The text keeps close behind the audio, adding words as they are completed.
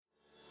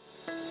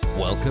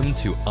Welcome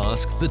to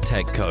Ask the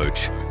Tech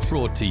Coach,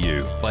 brought to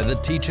you by the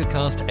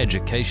TeacherCast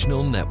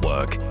Educational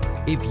Network.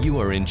 If you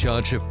are in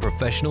charge of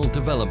professional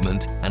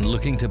development and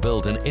looking to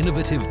build an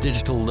innovative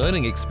digital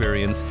learning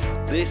experience,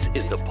 this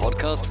is the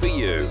podcast for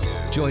you.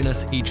 Join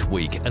us each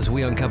week as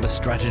we uncover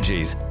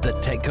strategies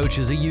that tech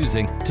coaches are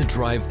using to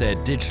drive their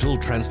digital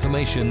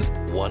transformations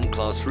one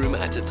classroom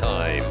at a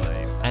time.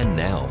 And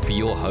now for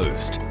your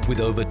host, with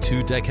over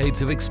 2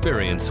 decades of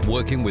experience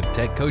working with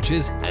tech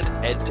coaches and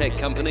ed tech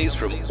companies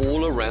from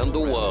all around the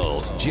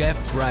world,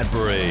 Jeff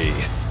Bradbury.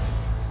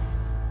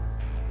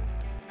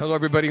 Hello,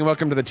 everybody, and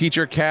welcome to the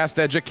TeacherCast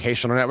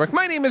Educational Network.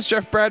 My name is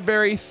Jeff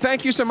Bradbury.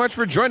 Thank you so much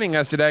for joining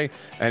us today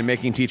and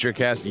making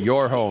TeacherCast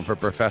your home for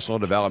professional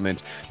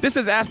development. This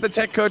is Ask the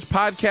Tech Coach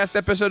podcast,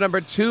 episode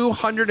number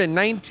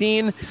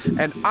 219,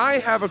 and I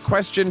have a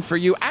question for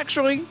you.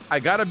 Actually, I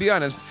gotta be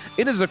honest,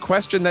 it is a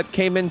question that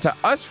came into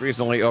us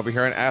recently over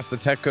here on Ask the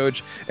Tech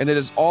Coach, and it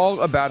is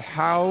all about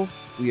how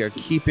we are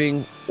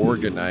keeping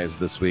organized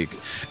this week.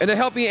 And to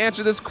help me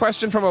answer this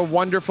question from a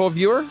wonderful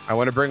viewer, I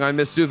want to bring on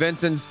Miss Sue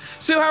Vincent.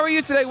 Sue, how are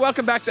you today?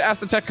 Welcome back to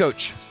Ask the Tech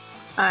Coach.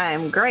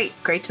 I'm great.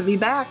 Great to be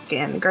back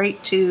and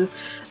great to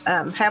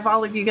have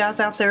all of you guys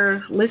out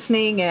there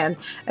listening. And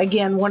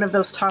again, one of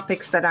those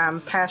topics that I'm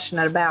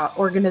passionate about,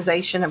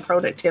 organization and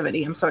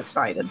productivity. I'm so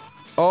excited.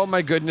 Oh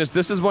my goodness.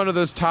 This is one of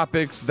those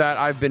topics that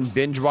I've been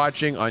binge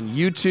watching on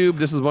YouTube.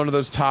 This is one of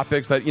those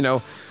topics that,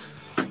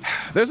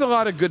 there's a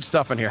lot of good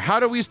stuff in here. How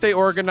do we stay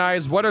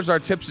organized? What is our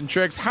tips and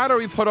tricks? How do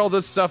we put all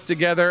this stuff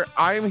together?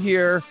 I'm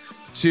here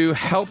to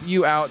help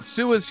you out.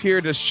 Sue is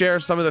here to share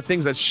some of the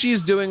things that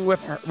she's doing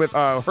with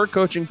her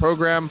coaching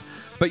program.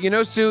 But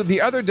Sue,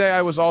 the other day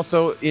I was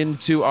also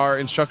into our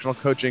instructional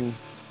coaching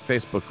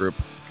Facebook group.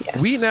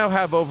 Yes. We now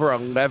have over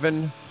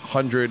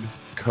 1,100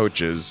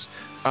 coaches.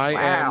 I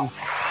am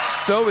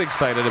so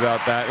excited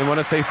about that and want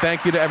to say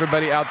thank you to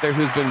everybody out there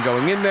who's been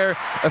going in there.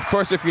 Of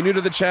course, if you're new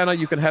to the channel,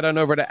 you can head on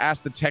over to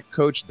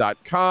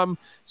askthetechcoach.com.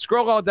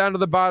 Scroll all down to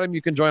the bottom.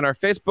 You can join our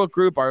Facebook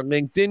group, our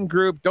LinkedIn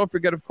group. Don't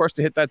forget, of course,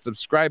 to hit that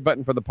subscribe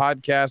button for the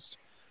podcast.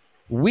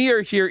 We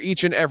are here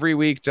each and every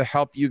week to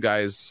help you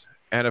guys.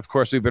 And of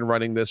course, we've been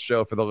running this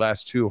show for the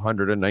last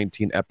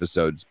 219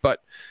 episodes.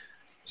 But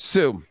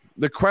Sue,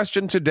 the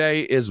question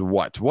today is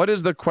what? What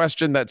is the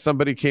question that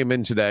somebody came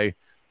in today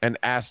and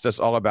asked us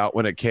all about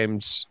when it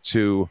comes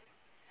to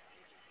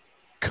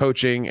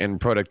coaching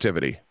and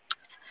productivity?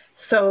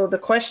 So the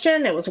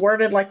question, it was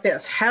worded like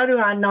this: how do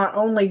I not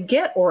only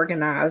get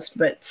organized,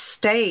 but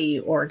stay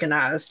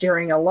organized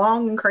during a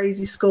long and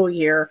crazy school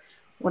year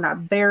when I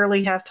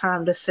barely have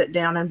time to sit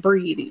down and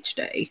breathe each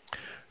day?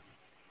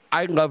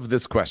 I love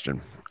this question.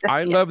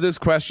 I Yes. love this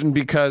question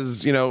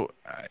because, even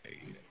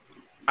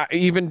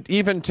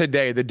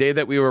today, the day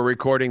that we were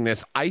recording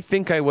this, I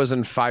think I was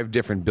in 5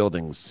 different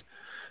buildings.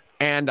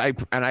 And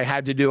I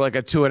had to do like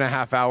a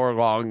 2.5 hour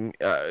long,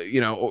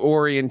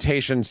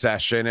 orientation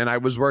session. And I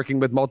was working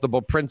with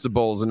multiple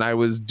principals and I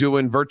was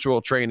doing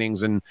virtual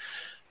trainings. And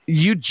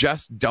you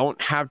just don't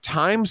have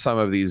time some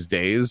of these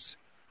days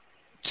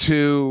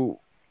to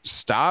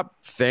stop,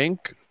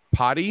 think,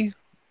 potty,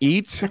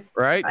 eat,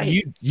 right?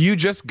 You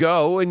just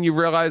go and you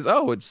realize,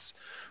 oh, it's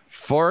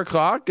 4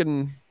 o'clock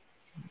and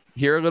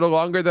here a little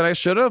longer than I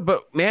should have.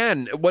 But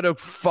man, what a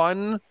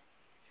fun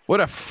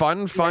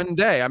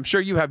day. I'm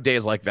sure you have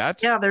days like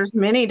that. Yeah, there's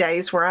many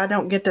days where I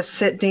don't get to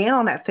sit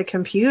down at the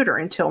computer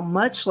until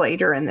much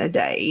later in the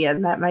day.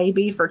 And that may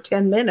be for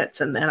 10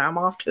 minutes and then I'm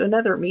off to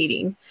another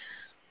meeting.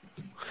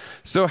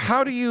 So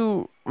how do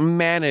you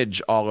manage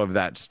all of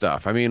that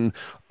stuff? I mean,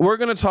 we're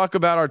going to talk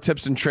about our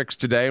tips and tricks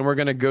today, and we're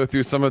going to go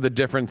through some of the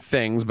different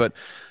things. But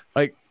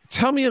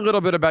tell me a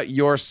little bit about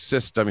your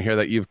system here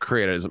that you've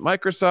created. Is it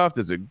Microsoft?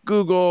 Is it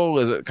Google?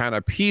 Is it kind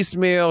of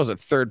piecemeal? Is it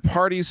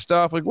third-party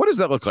stuff? What does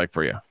that look like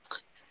for you?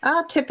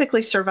 I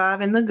typically survive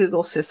in the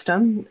Google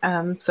system.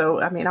 We're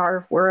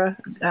a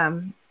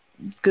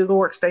Google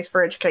Workspace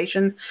for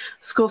Education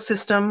school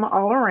system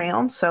all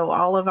around. So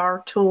all of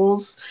our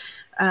tools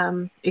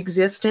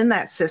exist in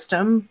that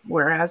system,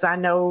 whereas I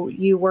know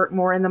you work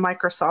more in the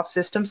Microsoft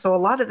system. So a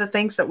lot of the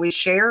things that we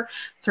share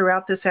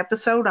throughout this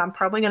episode, I'm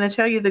probably going to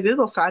tell you the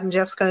Google side and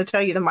Jeff's going to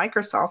tell you the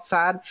Microsoft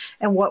side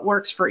and what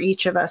works for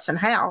each of us and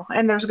how.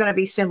 And there's going to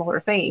be similar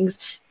things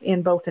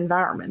in both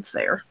environments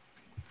there.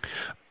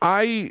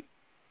 I've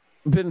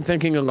been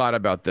thinking a lot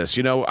about this.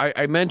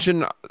 I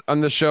mentioned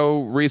on the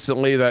show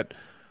recently that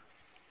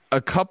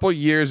a couple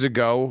years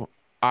ago,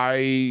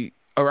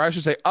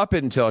 up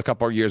until a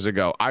couple of years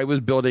ago, I was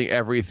building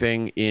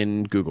everything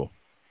in Google.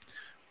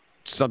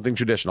 Something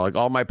traditional. Like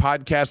all my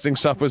podcasting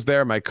stuff was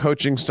there. My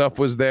coaching stuff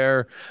was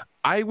there.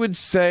 I would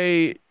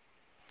say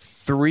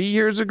 3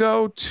 years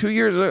ago, 2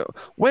 years ago.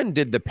 When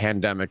did the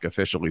pandemic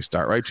officially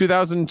start, right?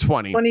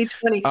 2020.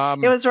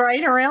 2020. It was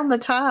right around the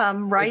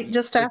time,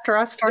 just after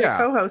I started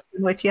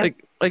co-hosting with you.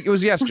 Like it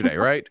was yesterday,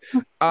 right?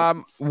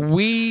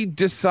 We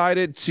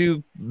decided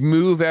to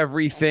move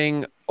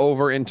everything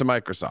over into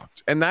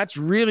Microsoft. And that's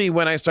really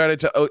when I started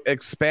to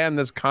expand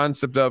this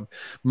concept of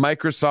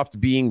Microsoft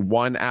being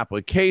one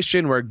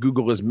application where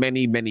Google is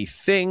many, many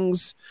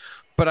things.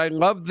 But I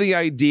love the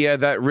idea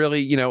that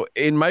really,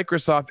 in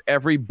Microsoft,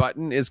 every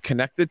button is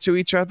connected to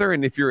each other.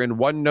 And if you're in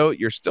OneNote,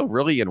 you're still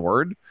really in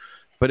Word.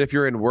 But if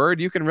you're in Word,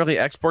 you can really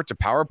export to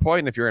PowerPoint.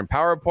 And if you're in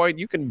PowerPoint,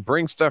 you can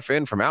bring stuff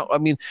in from out. I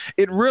mean,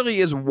 it really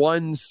is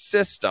one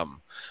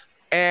system.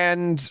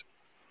 And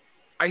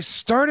I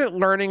started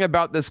learning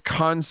about this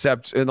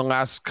concept in the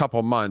last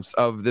couple months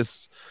of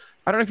this.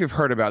 I don't know if you've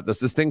heard about this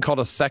thing called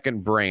a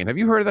second brain. Have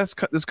you heard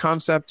of this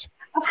concept?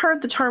 I've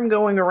heard the term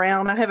going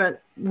around. I haven't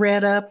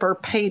read up or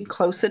paid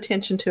close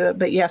attention to it,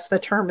 but yes, the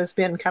term has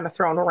been kind of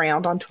thrown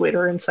around on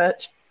Twitter and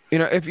such.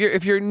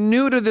 If you're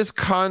new to this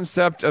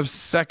concept of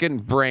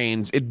second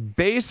brains, it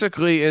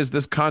basically is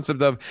this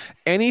concept of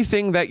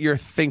anything that you're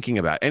thinking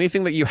about,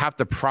 anything that you have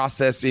to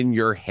process in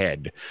your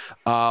head,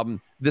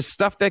 the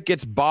stuff that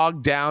gets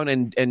bogged down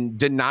and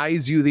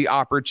denies you the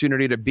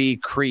opportunity to be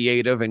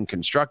creative and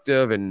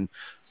constructive and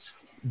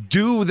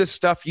do the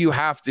stuff you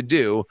have to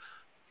do.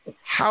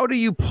 How do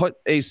you put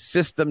a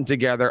system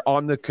together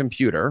on the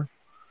computer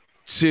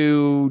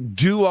to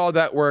do all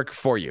that work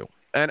for you?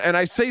 And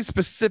I say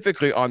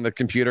specifically on the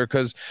computer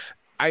because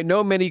I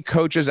know many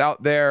coaches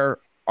out there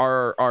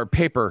are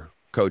paper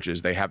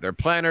coaches. They have their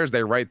planners.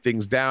 They write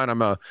things down.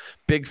 I'm a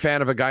big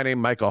fan of a guy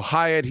named Michael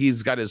Hyatt.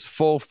 He's got his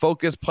full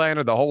focus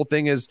planner. The whole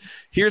thing is,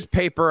 here's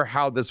paper,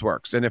 how this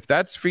works. And if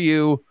that's for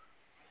you,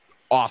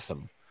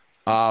 awesome.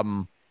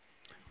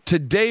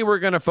 Today, we're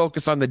going to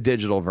focus on the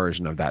digital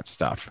version of that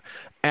stuff.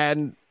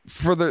 And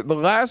for the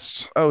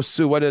last,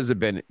 Sue, what has it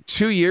been?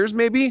 2 years,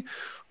 maybe?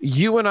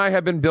 You and I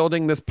have been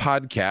building this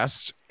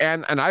podcast,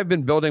 and I've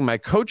been building my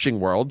coaching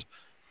world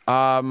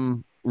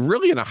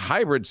really in a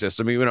hybrid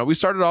system. We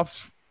started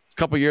off a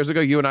couple of years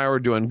ago. You and I were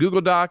doing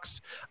Google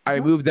Docs. I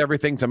moved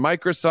everything to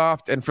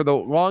Microsoft. And for the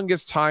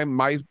longest time,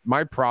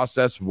 my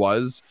process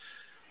was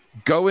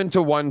go into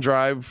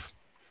OneDrive,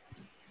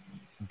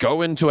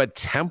 go into a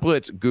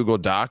template Google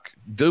Doc,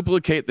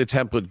 duplicate the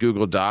template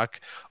Google Doc,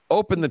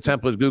 open the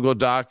template Google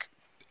Doc,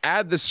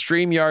 add the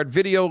StreamYard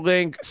video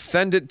link,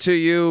 send it to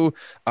you,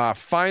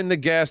 find the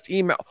guest,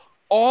 email,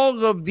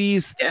 all of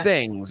these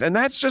things. And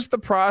that's just the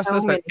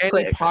process that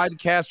any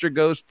podcaster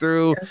goes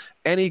through,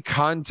 any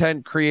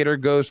content creator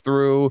goes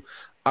through.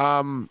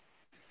 But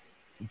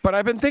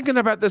I've been thinking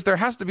about this. There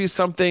has to be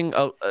something,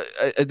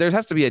 there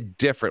has to be a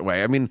different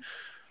way. I mean,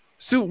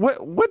 Sue,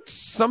 what's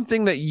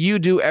something that you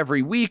do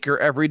every week or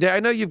every day? I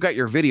know you've got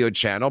your video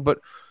channel, but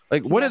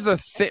like, what is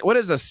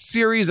a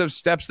series of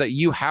steps that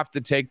you have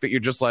to take that you're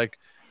just like,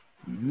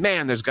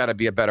 man, there's got to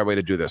be a better way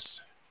to do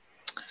this?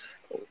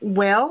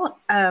 Well,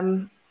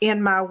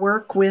 in my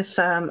work with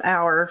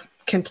our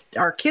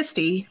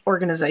KISTE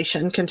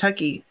organization,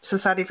 Kentucky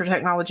Society for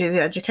Technology and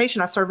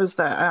Education, I serve as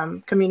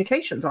the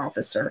communications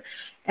officer,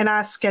 and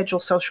I schedule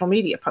social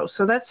media posts.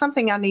 So that's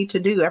something I need to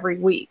do every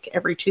week.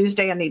 Every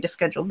Tuesday, I need to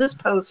schedule this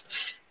post.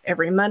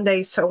 Every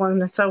Monday, so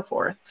on and so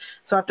forth.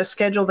 So I have to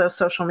schedule those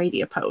social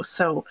media posts.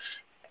 So,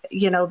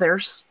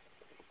 there's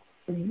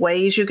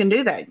ways you can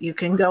do that. You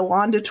can go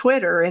on to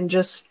Twitter and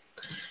just,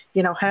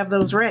 have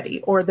those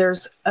ready. Or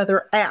there's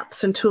other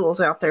apps and tools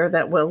out there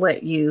that will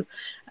let you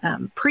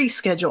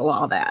pre-schedule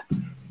all that.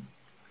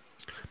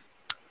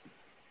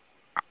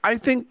 I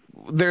think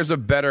there's a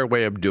better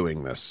way of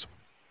doing this.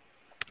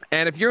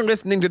 And if you're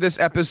listening to this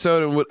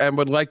episode and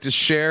would like to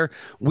share,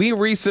 we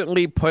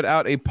recently put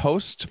out a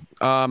post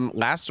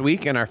last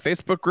week in our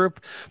Facebook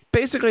group,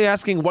 basically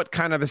asking what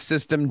kind of a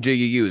system do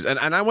you use? And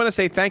I want to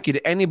say thank you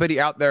to anybody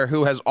out there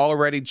who has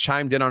already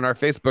chimed in on our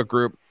Facebook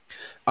group.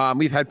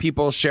 We've had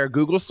people share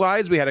Google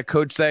Slides. We had a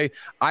coach say,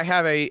 I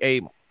have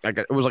it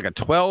was like a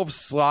 12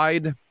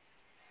 slide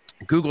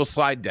Google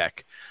slide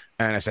deck.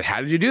 And I said, how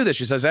did you do this?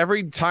 She says,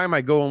 every time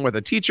I go in with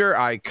a teacher,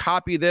 I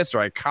copy this or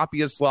I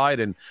copy a slide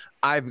and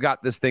I've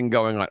got this thing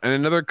going on. And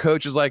another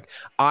coach is like,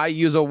 I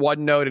use a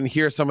OneNote and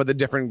here's some of the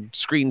different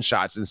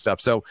screenshots and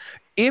stuff. So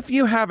if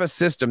you have a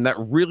system that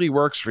really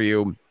works for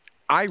you,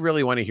 I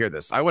really want to hear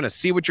this. I want to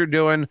see what you're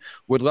doing.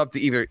 Would love to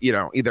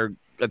either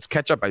let's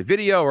catch up by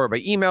video or by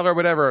email or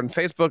whatever on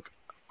Facebook.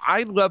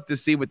 I'd love to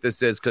see what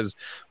this is because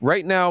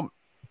right now,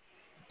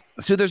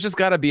 so there's just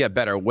got to be a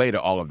better way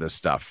to all of this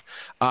stuff.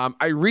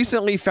 I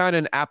recently found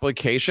an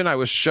application I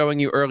was showing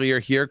you earlier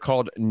here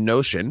called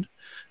Notion.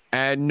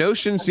 And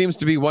Notion seems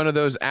to be one of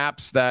those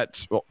apps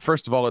that, well,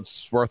 first of all,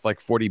 it's worth like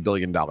 $40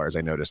 billion,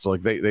 I noticed. So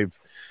like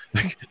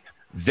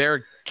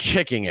they're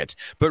kicking it.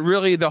 But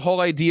really, the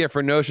whole idea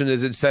for Notion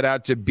is it's set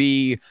out to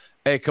be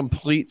a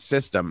complete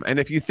system. And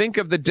if you think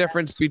of the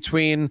difference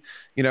between,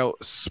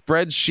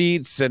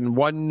 spreadsheets and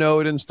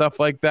OneNote and stuff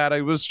like that,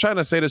 I was trying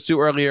to say to Sue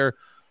earlier,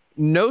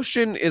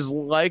 Notion is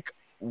like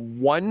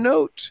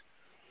OneNote,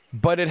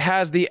 but it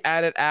has the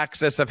added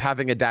access of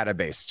having a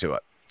database to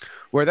it,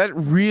 where that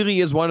really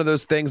is one of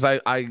those things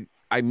I'm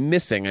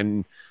missing.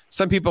 And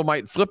some people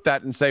might flip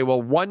that and say,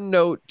 well,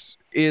 OneNote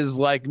is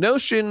like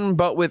Notion,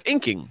 but with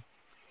inking.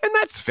 And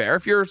that's fair.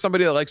 If you're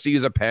somebody that likes to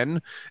use a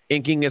pen,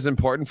 inking is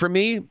important. For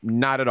me,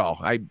 not at all.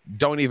 I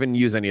don't even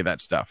use any of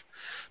that stuff.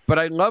 But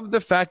I love the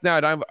fact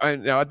that I'm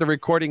at the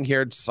recording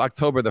here, it's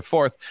October the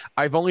 4th.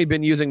 I've only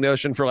been using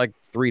Notion for like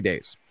 3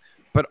 days.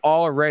 but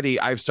already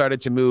I've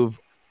started to move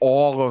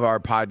all of our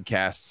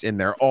podcasts in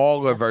there,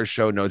 all of our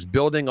show notes,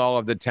 building all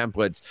of the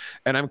templates.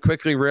 And I'm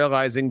quickly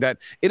realizing that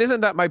it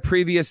isn't that my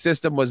previous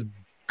system was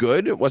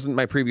good. It wasn't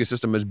my previous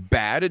system was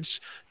bad.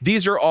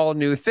 These are all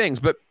new things.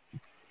 But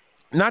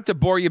not to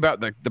bore you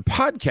about the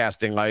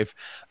podcasting life,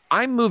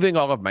 I'm moving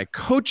all of my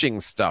coaching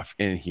stuff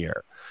in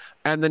here.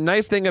 And the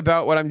nice thing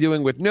about what I'm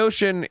doing with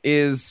Notion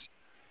is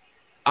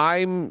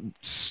I'm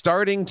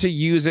starting to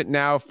use it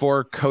now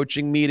for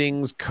coaching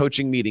meetings,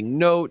 coaching meeting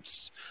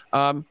notes,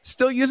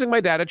 still using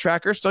my data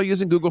tracker, still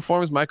using Google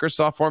Forms,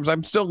 Microsoft Forms.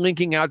 I'm still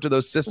linking out to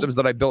those systems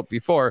that I built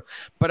before,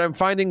 but I'm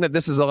finding that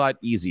this is a lot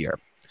easier.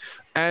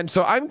 And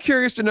so I'm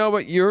curious to know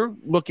what you're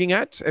looking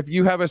at. If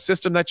you have a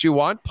system that you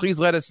want, please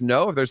let us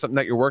know if there's something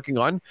that you're working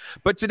on.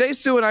 But today,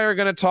 Sue and I are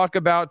going to talk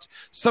about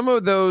some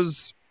of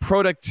those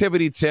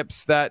productivity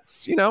tips that,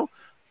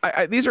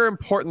 these are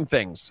important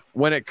things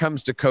when it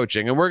comes to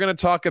coaching. And we're going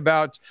to talk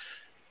about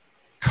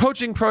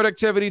coaching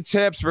productivity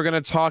tips. We're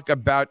going to talk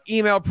about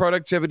email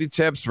productivity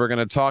tips. We're going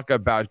to talk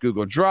about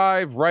Google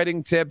Drive,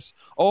 writing tips,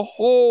 a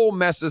whole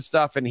mess of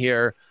stuff in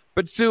here.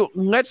 But Sue,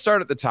 let's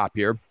start at the top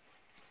here.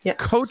 Yes.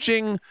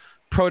 Coaching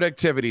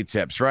productivity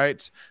tips,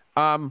 right?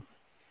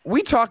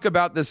 We talk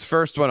about this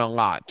first one a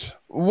lot.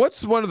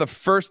 What's one of the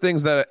first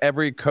things that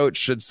every coach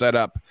should set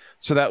up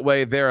so that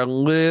way they're a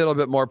little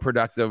bit more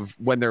productive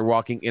when they're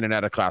walking in and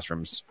out of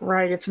classrooms?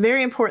 Right. It's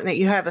very important that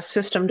you have a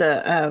system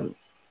to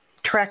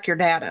track your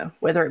data,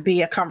 whether it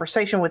be a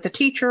conversation with the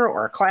teacher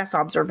or a class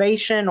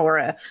observation or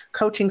a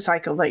coaching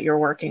cycle that you're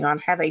working on.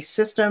 Have a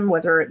system,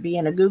 whether it be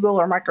in a Google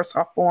or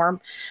Microsoft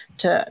form,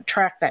 to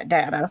track that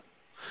data.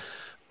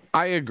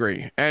 I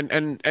agree.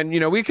 And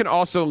we can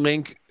also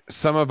link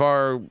some of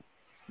our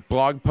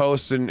blog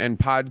posts and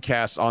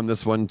podcasts on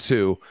this one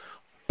too.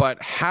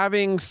 But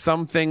having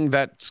something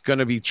that's going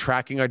to be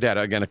tracking our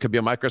data, again, it could be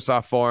a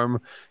Microsoft form,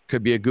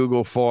 could be a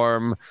Google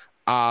form.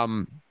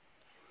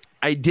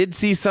 I did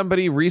see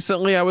somebody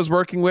recently I was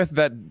working with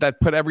that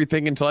put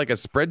everything into like a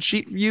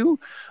spreadsheet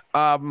view.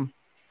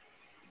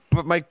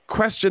 But my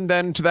question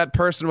then to that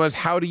person was,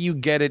 how do you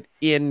get it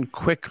in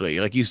quickly?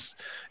 Like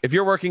if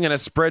you're working in a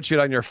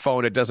spreadsheet on your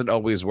phone, it doesn't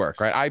always work,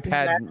 right?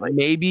 iPad, exactly.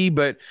 Maybe,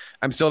 but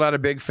I'm still not a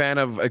big fan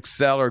of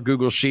Excel or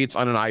Google Sheets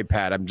on an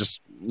iPad. I'm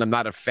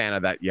not a fan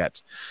of that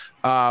yet.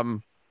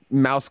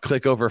 Mouse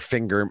click over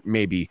finger,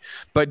 maybe,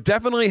 but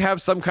definitely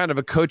have some kind of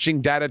a coaching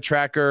data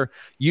tracker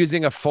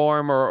using a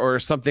form or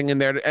something in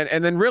there.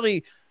 And then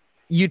really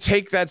you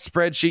take that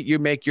spreadsheet, you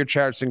make your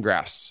charts and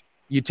graphs.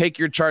 You take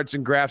your charts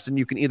and graphs and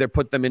you can either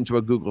put them into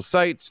a Google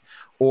Sites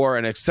or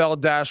an Excel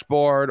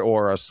dashboard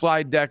or a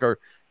slide deck or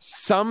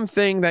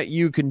something that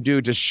you can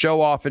do to show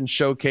off and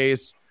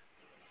showcase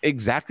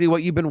exactly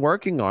what you've been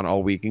working on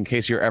all week in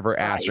case you're ever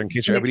asked or in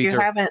case you're ever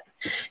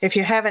if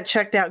you haven't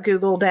checked out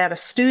Google Data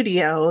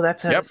Studio,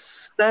 that's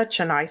such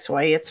a nice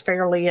way. It's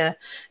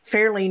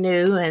fairly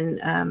new.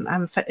 And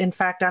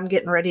I'm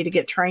getting ready to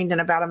get trained in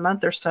about a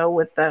month or so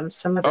with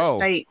some of the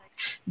state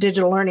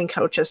digital learning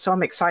coaches. So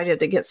I'm excited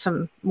to get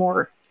some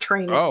more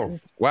training. Oh,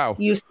 wow.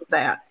 Use of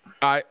that.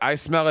 I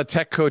smell a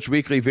Tech Coach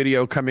Weekly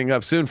video coming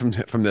up soon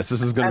from this.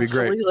 This is going to be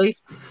great. Absolutely.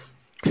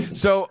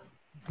 So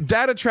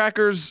data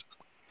trackers,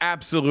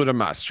 absolute a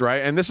must,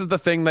 right? And this is the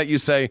thing that you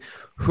say,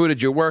 who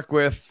did you work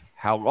with?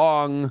 How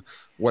long?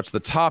 What's the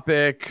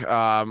topic?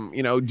 Do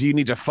you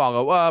need to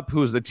follow up?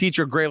 Who's the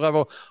teacher, grade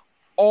level?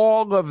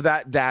 All of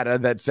that data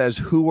that says,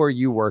 who are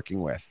you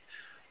working with?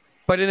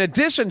 But in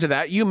addition to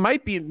that, you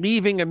might be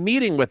leaving a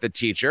meeting with a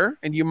teacher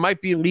and you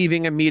might be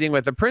leaving a meeting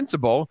with a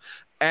principal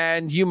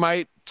and you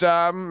might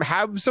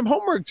have some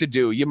homework to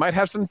do. You might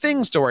have some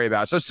things to worry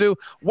about. So Sue,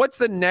 what's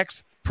the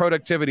next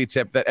productivity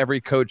tip that every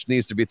coach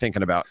needs to be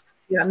thinking about?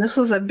 Yeah, and this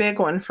is a big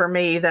one for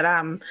me that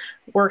I'm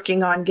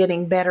working on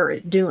getting better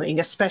at doing,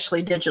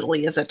 especially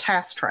digitally, as a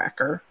task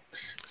tracker.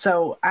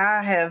 So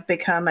I have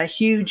become a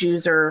huge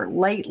user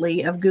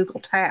lately of Google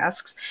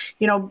Tasks.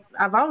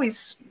 I've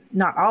always,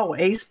 not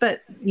always,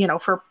 but,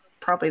 for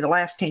probably the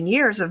last 10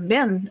 years, I've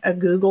been a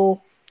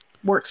Google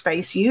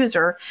Workspace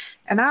user.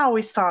 And I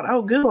always thought,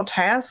 Google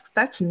Tasks,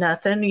 that's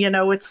nothing.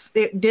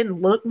 It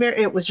didn't look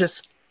it was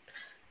just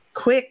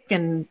quick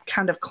and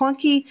kind of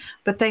clunky,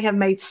 but they have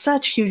made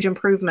such huge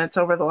improvements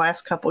over the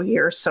last couple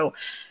years. So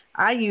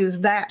I use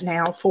that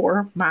now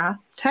for my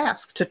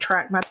task, to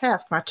track my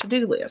task, my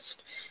to-do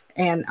list.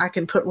 And I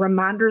can put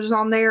reminders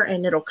on there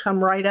and it'll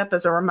come right up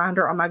as a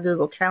reminder on my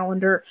Google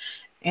Calendar.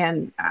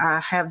 And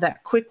I have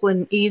that quick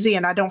and easy,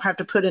 and I don't have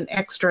to put an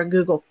extra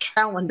Google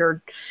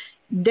Calendar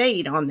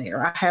date on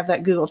there. I have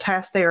that Google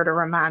Task there to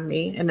remind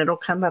me, and it'll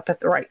come up at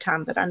the right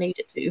time that I need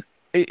it to.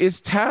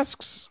 Is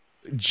Tasks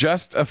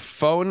just a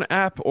phone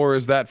app, or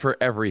is that for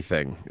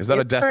everything? Is that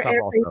a desktop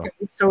also?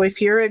 So if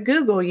you're a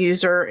Google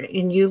user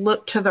and you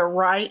look to the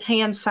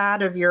right-hand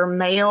side of your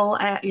mail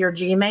at your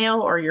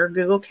Gmail or your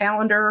Google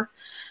Calendar,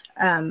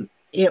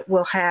 it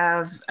will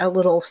have a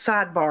little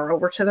sidebar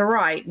over to the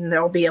right, and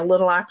there'll be a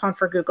little icon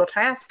for Google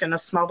Task and a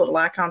small little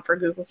icon for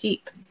Google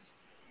Keep.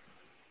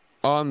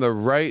 on the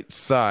right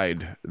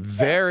side.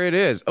 There it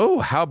is. Oh,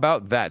 how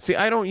about that? See,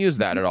 I don't use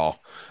that at all.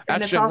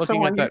 And Actually, it's I'm also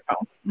looking on at that.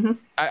 your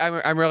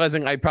phone. I'm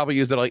realizing I probably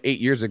used it like 8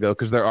 years ago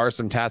because there are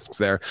some tasks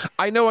there.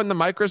 I know on the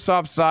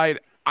Microsoft side,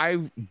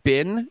 I've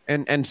been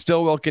and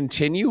still will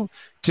continue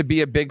to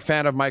be a big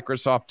fan of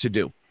Microsoft To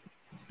Do.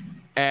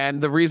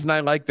 And the reason I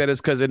like that is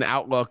because in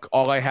Outlook,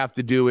 all I have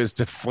to do is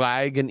to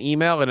flag an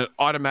email and it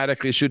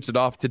automatically shoots it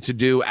off to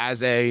do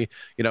as a,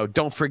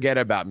 don't forget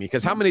about me.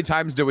 Because how many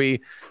times do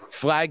we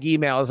flag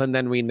emails and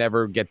then we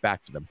never get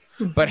back to them?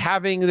 But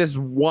having this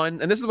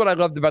one, and this is what I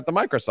loved about the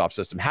Microsoft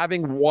system,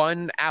 having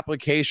one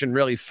application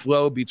really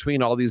flow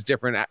between all these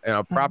different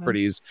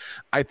properties,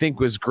 I think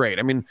was great.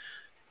 I mean,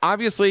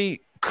 obviously,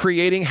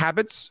 creating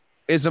habits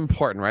is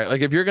important, right?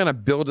 Like if you're going to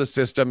build a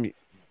system,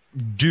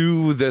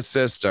 do the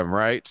system,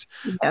 right?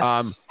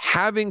 Yes.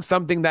 Having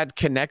something that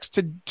connects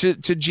to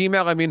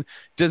Gmail. I mean,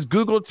 does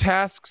Google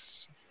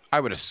Tasks, I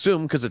would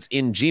assume because it's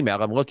in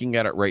Gmail, I'm looking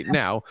at it right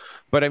now,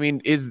 but I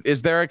mean,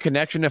 is there a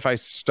connection if I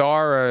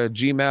star a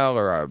Gmail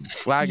or a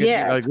flag?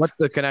 Yes. Like, what's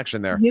the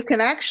connection there? You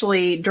can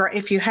actually,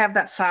 if you have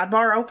that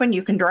sidebar open,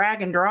 you can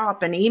drag and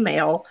drop an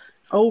email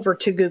over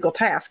to Google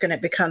Task and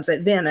it becomes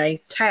then a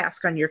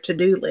task on your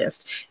to-do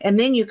list. And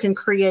then you can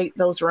create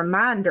those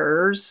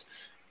reminders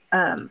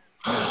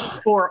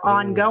for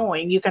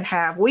ongoing. You can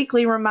have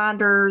weekly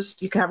reminders.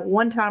 You can have a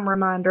one-time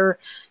reminder.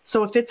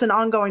 So if it's an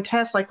ongoing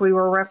task, like we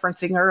were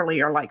referencing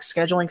earlier, like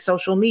scheduling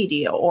social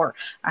media, or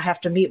I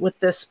have to meet with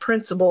this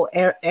principal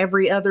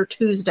every other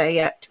Tuesday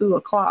at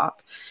 2:00,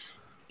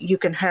 you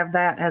can have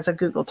that as a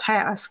Google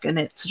Task and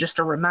it's just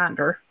a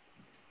reminder.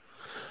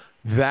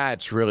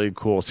 That's really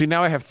cool. See,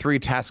 now I have 3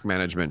 task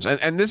managements,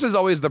 and this is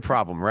always the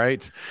problem,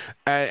 right?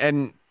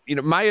 And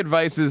my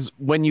advice is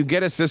when you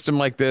get a system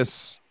like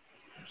this,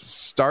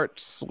 start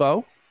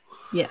slow.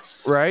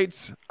 Yes.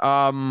 Right.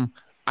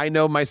 I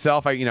know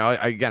myself. I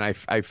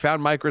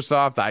found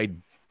Microsoft. I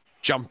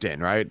jumped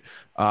in. Right.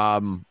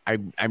 I'm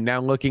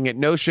now looking at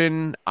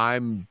Notion.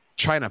 I'm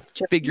trying to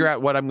figure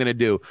out what I'm going to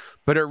do,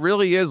 but it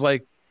really is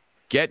like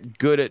get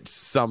good at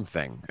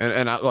something.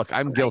 And look,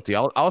 I'm guilty.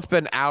 I'll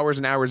spend hours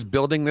and hours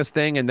building this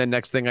thing, and then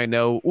next thing I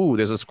know,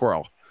 there's a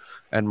squirrel,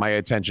 and my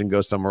attention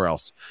goes somewhere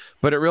else.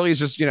 But it really is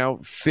just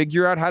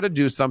figure out how to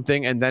do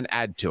something and then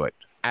add to it,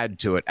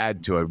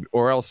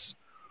 or else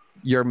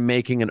you're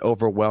making an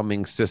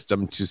overwhelming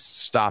system to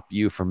stop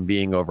you from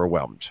being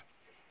overwhelmed.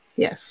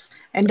 Yes.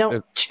 And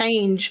don't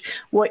change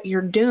what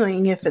you're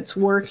doing if it's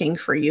working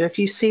for you. If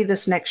you see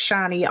this next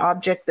shiny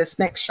object, this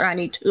next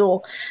shiny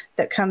tool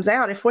that comes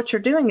out, if what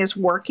you're doing is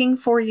working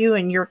for you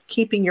and you're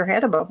keeping your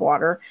head above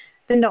water,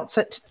 then don't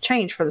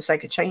change for the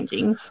sake of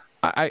changing.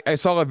 I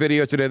saw a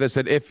video today that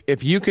said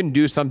if you can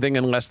do something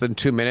in less than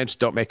 2 minutes,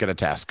 don't make it a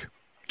task.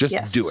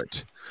 Just do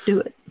it. Just do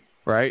it.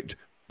 Right?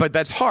 But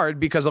that's hard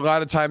because a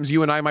lot of times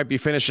you and I might be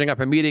finishing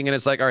up a meeting and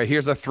it's like, all right,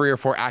 here's the 3 or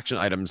 4 action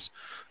items.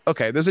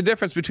 Okay, there's a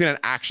difference between an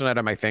action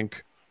item, I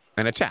think,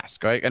 and a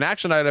task, right? An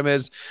action item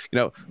is,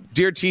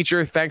 dear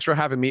teacher, thanks for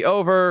having me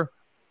over.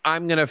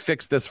 I'm going to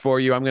fix this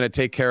for you. I'm going to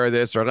take care of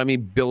this, or let me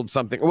build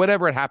something, or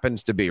whatever it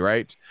happens to be,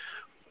 right?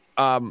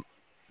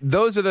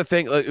 Those are the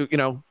things,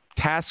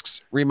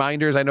 tasks,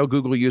 reminders. I know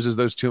Google uses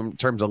those two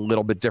terms a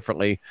little bit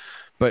differently,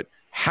 but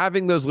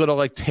having those little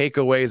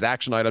takeaways,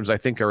 action items, I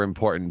think are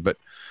important.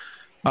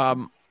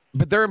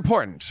 But they're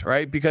important,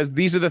 right? Because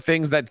these are the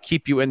things that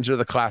keep you into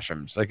the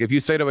classrooms. Like if you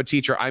say to a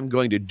teacher, I'm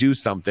going to do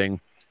something,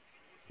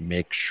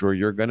 make sure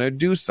you're going to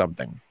do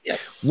something.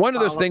 Yes. One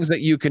of those things that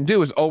you can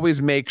do is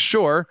always make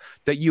sure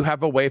that you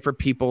have a way for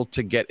people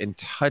to get in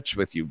touch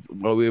with you,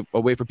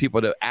 a way for people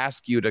to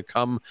ask you to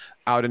come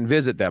out and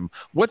visit them.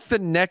 What's the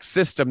next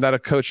system that a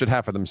coach should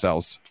have for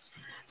themselves?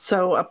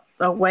 So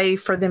a way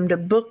for them to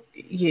book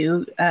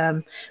you,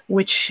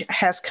 which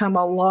has come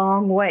a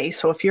long way.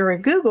 So if you're a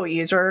Google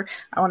user,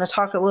 I want to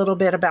talk a little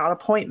bit about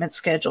appointment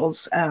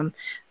schedules.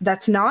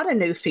 That's not a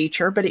new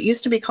feature, but it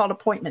used to be called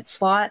appointment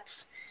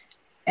slots.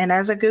 And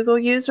as a Google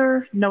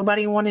user,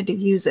 nobody wanted to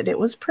use it. It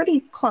was pretty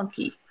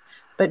clunky.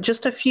 But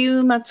just a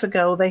few months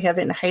ago, they have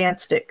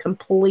enhanced it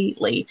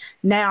completely.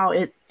 Now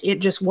it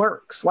just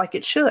works like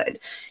it should.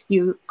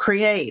 You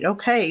create,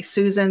 okay,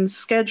 Susan's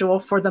schedule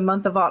for the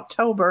month of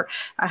October.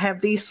 I have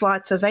these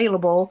slots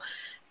available.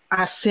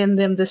 I send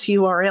them this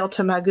URL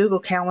to my Google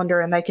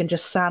Calendar and they can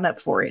just sign up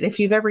for it. If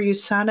you've ever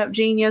used Sign Up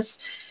Genius,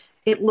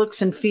 it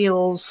looks and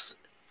feels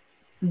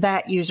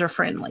that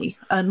user-friendly,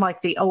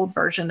 unlike the old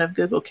version of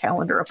Google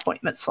Calendar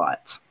appointment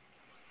slots.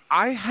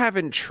 I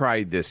haven't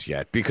tried this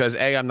yet because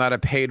I'm not a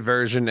paid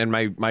version and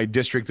my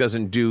district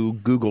doesn't do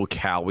Google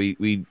Cal. We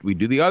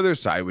do the other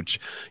side, which,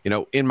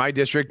 in my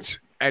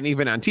district and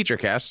even on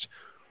TeacherCast,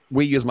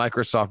 we use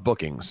Microsoft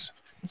Bookings.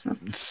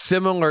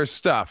 Similar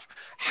stuff.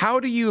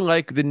 How do you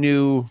like the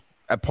new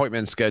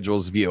appointment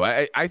schedules view?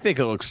 I think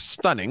it looks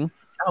stunning.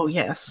 Oh,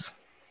 yes.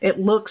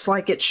 It looks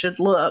like it should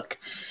look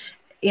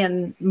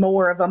in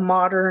more of a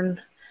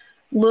modern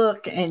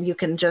look, and you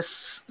can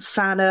just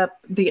sign up.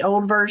 The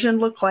old version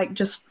looked like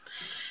just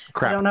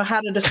crap. I don't know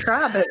how to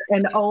describe it.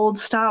 An old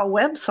style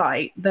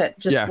website that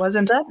just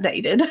wasn't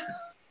updated.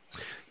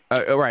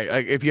 Right.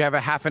 Like if you have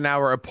a half an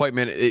hour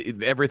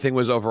appointment, everything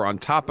was over on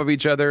top of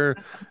each other.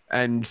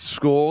 And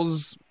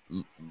schools,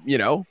 you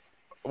know,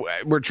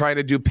 we're trying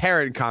to do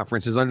parent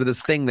conferences under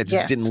this thing that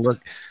just didn't look.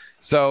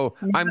 So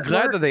I'm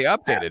glad that they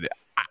updated it.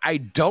 I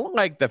don't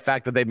like the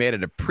fact that they made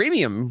it a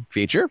premium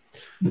feature,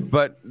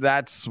 but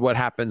that's what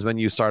happens when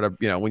you start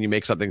when you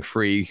make something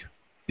free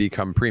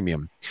become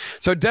premium.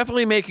 So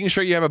definitely making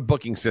sure you have a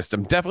booking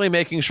system, definitely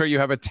making sure you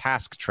have a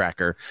task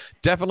tracker,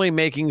 definitely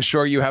making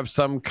sure you have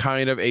some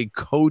kind of a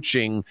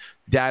coaching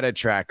data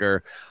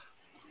tracker.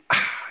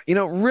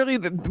 Really,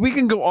 we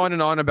can go on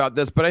and on about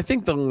this, but I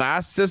think the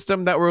last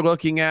system that we're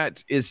looking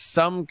at is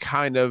some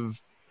kind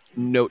of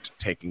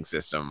note-taking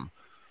system.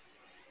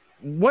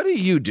 What do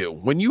you do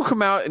when you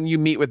come out and you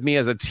meet with me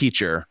as a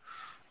teacher?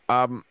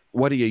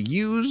 What do you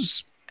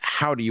use?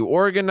 How do you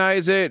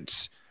organize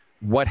it?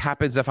 What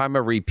happens if I'm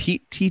a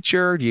repeat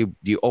teacher? Do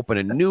you open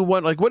a new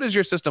one? Like, what does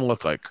your system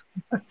look like?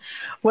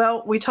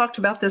 Well, we talked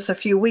about this a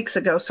few weeks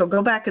ago, so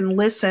go back and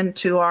listen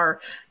to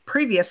our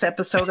previous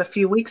episode a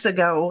few weeks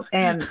ago,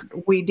 and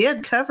we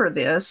did cover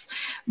this.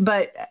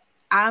 But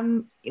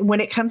when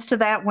it comes to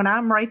that, when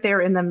I'm right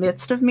there in the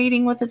midst of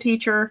meeting with a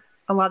teacher,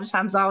 a lot of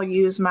times I'll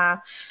use my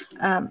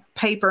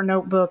paper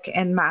notebook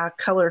and my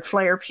colored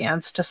flare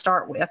pens to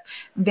start with.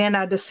 Then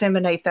I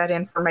disseminate that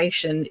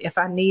information if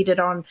I need it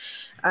on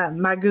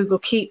my Google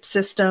Keep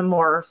system,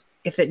 or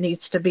if it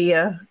needs to be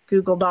a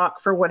Google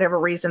Doc for whatever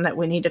reason that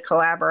we need to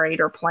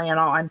collaborate or plan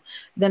on,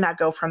 then I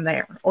go from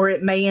there. Or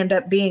it may end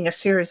up being a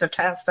series of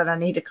tasks that I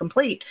need to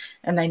complete,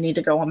 and they need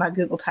to go on my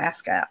Google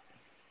Task app.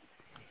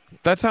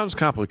 That sounds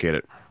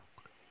complicated.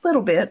 A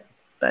little bit,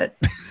 but...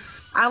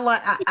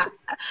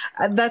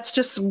 that's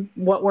just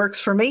what works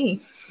for me.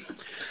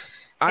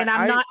 And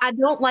I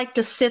don't like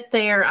to sit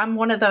there. I'm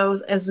one of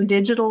those, as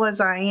digital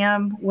as I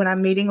am, when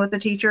I'm meeting with a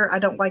teacher, I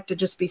don't like to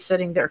just be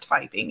sitting there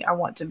typing. I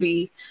want to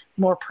be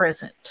more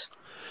present.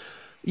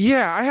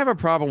 Yeah, I have a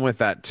problem with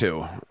that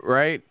too,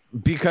 right?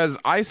 Because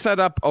I set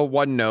up a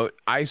OneNote.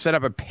 I set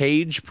up a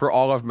page for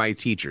all of my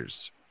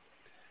teachers.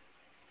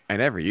 I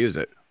never use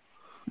it.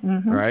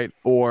 Mm-hmm. Right.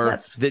 Or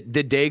the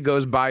day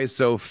goes by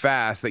so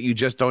fast that you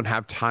just don't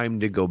have time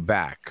to go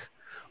back,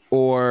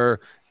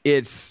 or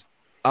it's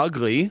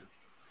ugly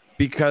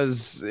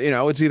because,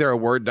 it's either a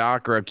Word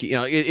doc or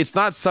it's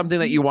not something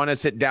that you want to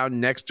sit down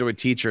next to a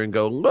teacher and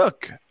go,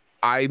 look,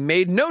 I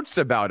made notes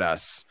about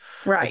us.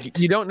 Right. Like,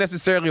 you don't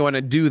necessarily want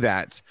to do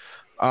that.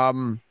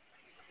 I'm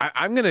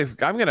going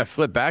to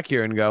flip back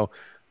here and go,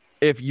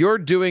 if you're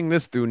doing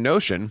this through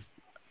Notion,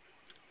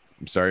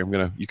 I'm sorry,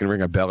 you can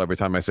ring a bell every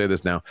time I say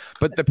this now,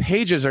 but the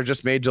pages are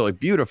just made to look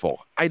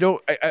beautiful.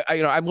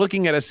 I'm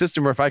looking at a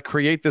system where if I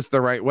create this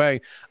the right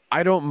way,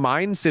 I don't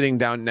mind sitting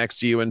down next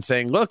to you and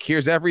saying, look,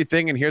 here's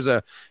everything. And here's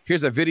a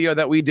video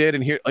that we did.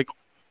 And here, like,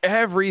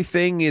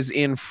 everything is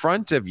in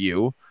front of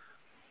you.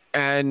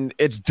 And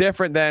it's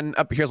different than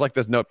up here's like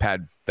this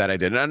notepad that I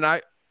did. And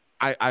I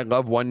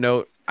love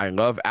OneNote. I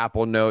love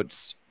Apple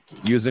Notes,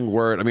 using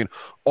Word. I mean,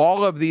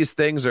 all of these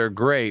things are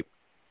great.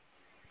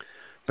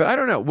 But I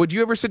don't know. Would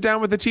you ever sit down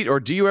with a teacher, or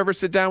do you ever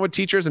sit down with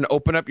teachers and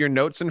open up your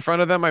notes in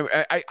front of them?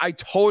 I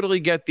totally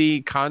get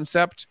the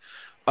concept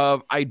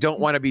of I don't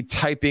want to be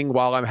typing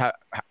while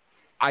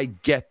I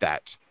get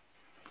that.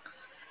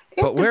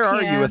 But where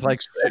are you with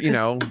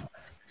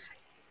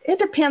It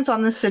depends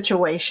on the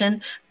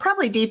situation.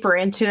 Probably deeper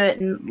into it,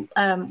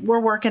 and we're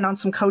working on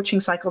some coaching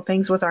cycle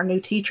things with our new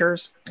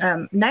teachers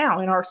now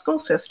in our school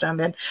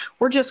system, and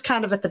we're just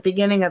kind of at the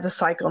beginning of the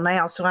cycle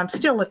now. So I'm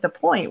still at the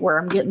point where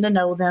I'm getting to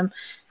know them.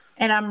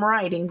 And I'm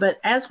writing, but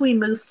as we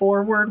move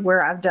forward,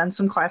 where I've done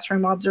some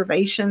classroom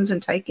observations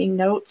and taking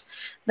notes,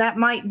 that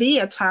might be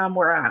a time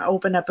where I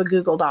open up a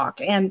Google Doc.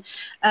 And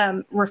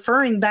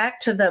referring back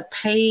to the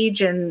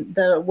page and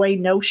the way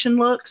Notion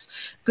looks,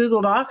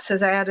 Google Docs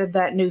has added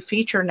that new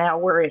feature now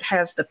where it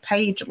has the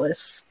page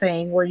list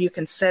thing where you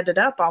can set it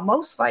up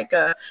almost like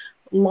a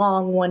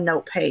long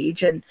OneNote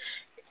page, and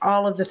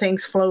all of the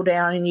things flow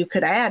down, and you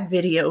could add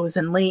videos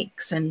and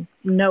links and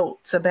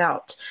notes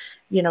about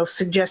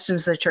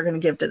suggestions that you're going to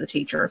give to the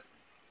teacher.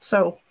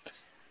 So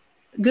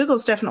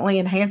Google's definitely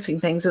enhancing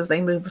things as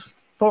they move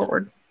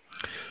forward.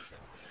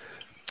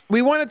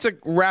 We wanted to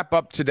wrap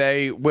up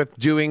today with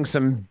doing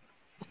some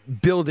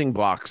building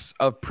blocks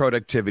of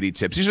productivity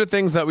tips. These are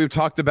things that we've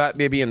talked about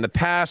maybe in the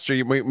past,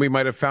 or we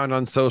might have found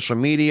on social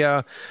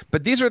media,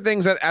 but these are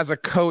things that as a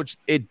coach,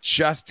 it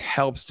just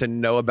helps to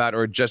know about,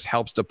 or it just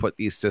helps to put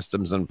these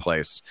systems in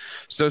place.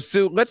 So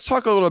Sue, let's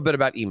talk a little bit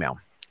about email.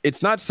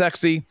 It's not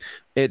sexy.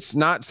 It's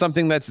not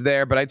something that's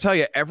there. But I tell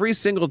you, every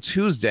single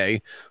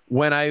Tuesday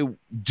when I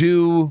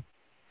do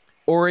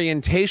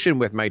orientation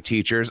with my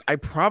teachers, I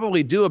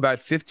probably do about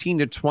 15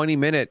 to 20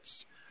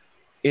 minutes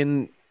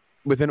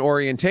with an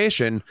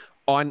orientation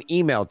on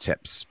email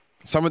tips.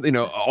 Some of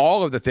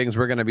all of the things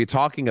we're going to be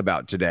talking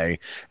about today.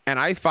 And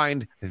I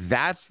find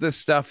that's the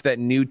stuff that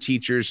new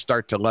teachers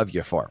start to love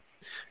you for.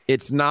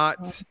 It's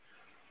not,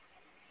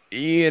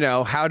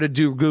 how to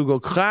do Google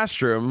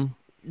Classroom.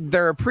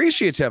 they're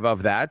appreciative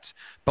of that.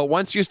 But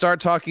once you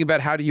start talking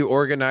about how do you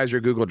organize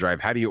your Google Drive,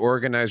 how do you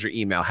organize your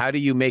email, how do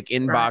you make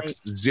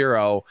inbox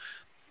zero,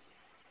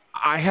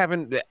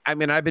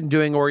 I've been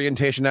doing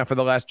orientation now for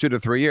the last 2 to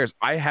 3 years.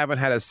 I haven't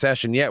had a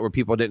session yet where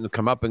people didn't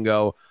come up and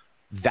go,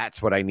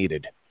 that's what I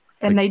needed.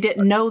 And they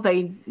didn't know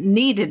they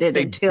needed it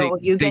until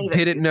you gave it.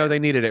 They didn't know they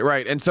needed it,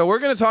 right? And so we're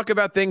going to talk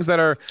about things that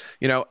are,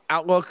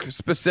 Outlook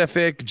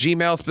specific,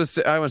 Gmail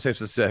specific. I wouldn't say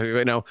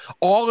specific,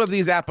 all of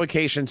these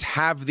applications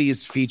have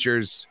these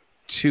features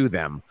to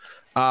them.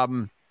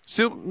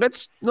 So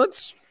let's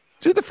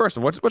do the first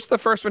one. What's the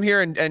first one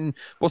here? And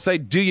we'll say,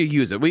 do you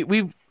use it?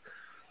 We've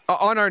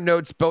on our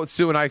notes, both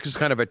Sue and I just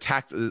kind of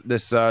attacked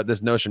this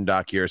Notion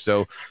doc here.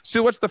 So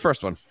Sue, what's the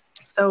first one?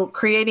 So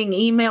creating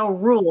email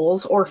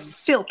rules or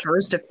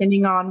filters,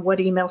 depending on what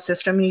email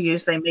system you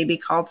use, they may be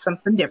called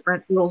something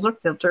different, rules or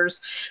filters,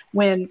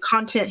 when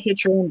content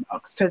hits your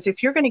inbox. Because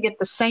if you're going to get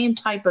the same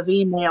type of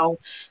email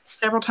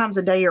several times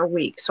a day or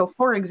week. So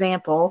for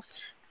example,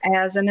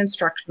 as an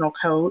instructional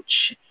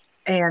coach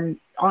and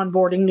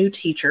onboarding new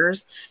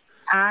teachers,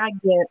 I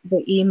get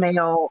the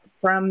email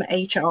from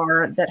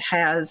HR that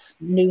has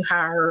new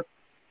hire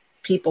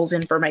people's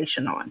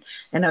information on.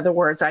 In other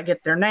words, I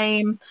get their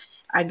name,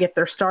 I get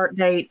their start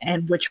date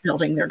and which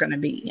building they're going to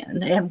be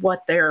in and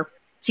what their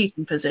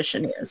teaching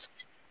position is.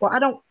 Well, I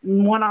don't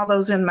want all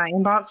those in my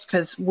inbox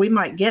because we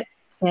might get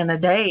 10 a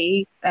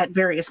day at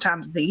various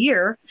times of the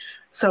year.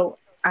 So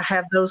I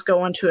have those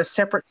go into a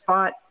separate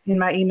spot in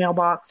my email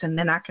box, and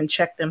then I can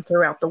check them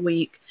throughout the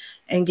week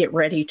and get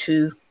ready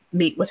to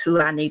meet with who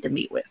I need to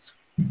meet with.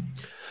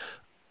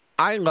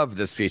 I love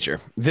this feature.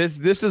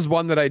 This is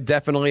one that I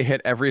definitely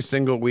hit every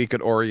single week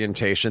at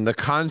orientation. The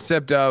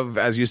concept of,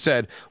 as you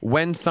said,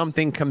 when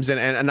something comes in,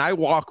 and I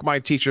walk my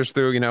teachers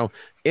through,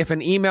 if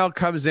an email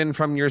comes in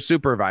from your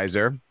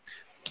supervisor,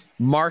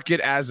 mark it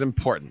as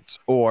important,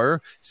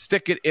 or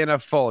stick it in a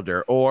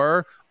folder,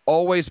 or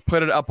always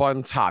put it up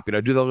on top,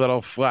 do the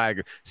little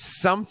flag.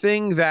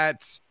 Something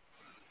that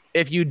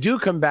if you do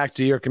come back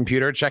to your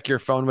computer, check your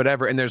phone,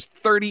 whatever, and there's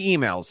 30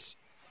 emails,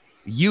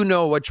 you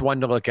know which one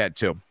to look at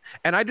too.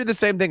 And I do the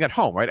same thing at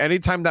home, right?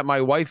 Anytime that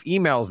my wife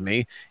emails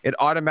me, it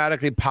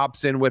automatically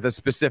pops in with a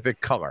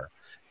specific color.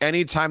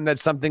 Anytime that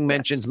something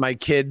mentions my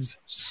kids'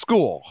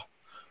 school,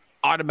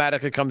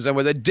 automatically comes in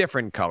with a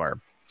different color.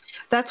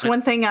 That's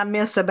one thing I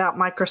miss about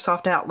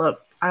Microsoft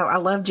Outlook. I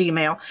love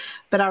Gmail,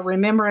 but I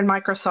remember in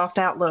Microsoft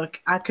Outlook,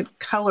 I could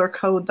color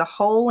code the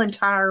whole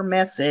entire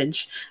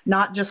message,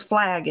 not just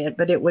flag it,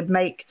 but it would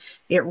make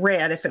it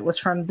red if it was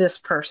from this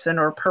person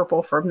or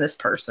purple from this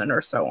person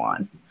or so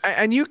on.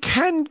 And you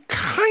can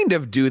kind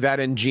of do that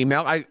in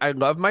Gmail. I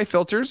love my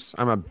filters.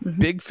 I'm a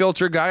big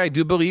filter guy. I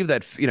do believe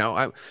that,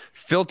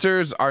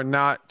 filters are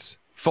not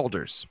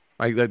folders.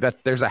 Like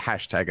that, there's a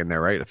hashtag in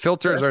there, right?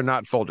 Filters are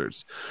not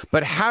folders,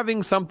 but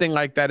having something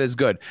like that is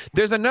good.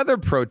 There's another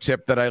pro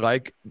tip that I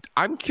like.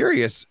 I'm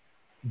curious,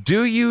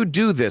 do you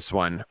do this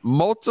one?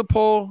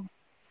 Multiple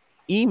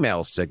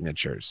email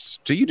signatures.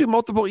 Do you do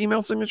multiple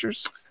email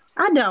signatures?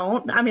 I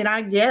don't. I mean,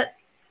 I get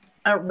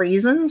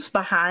reasons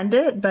behind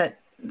it, but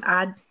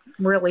I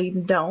really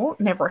don't.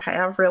 Never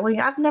have really.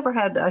 I've never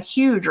had a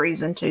huge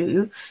reason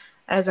to,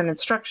 as an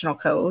instructional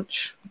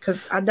coach,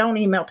 because I don't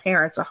email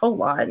parents a whole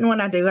lot. And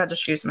when I do, I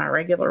just use my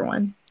regular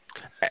one.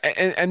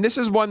 And this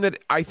is one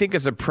that I think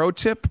is a pro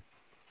tip.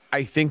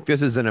 I think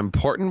this is an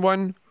important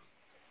one.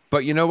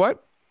 But you know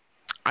what?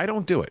 I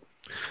don't do it.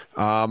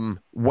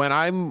 When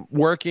I'm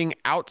working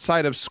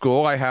outside of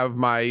school, I have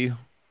my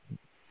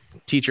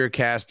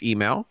TeacherCast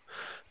email,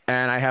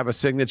 and I have a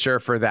signature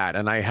for that.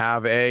 And I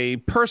have a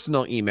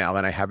personal email,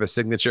 and I have a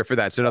signature for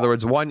that. So in other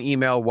words, one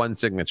email, one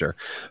signature.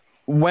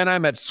 When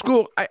I'm at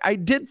school, I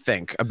did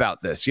think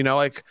about this,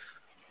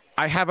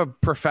 I have a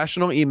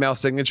professional email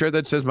signature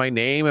that says my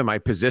name and my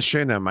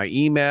position and my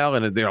email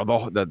and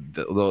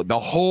the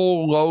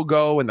whole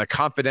logo and the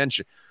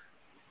confidential.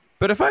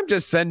 But if I'm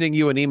just sending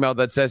you an email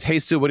that says, "Hey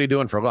Sue, what are you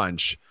doing for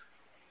lunch?"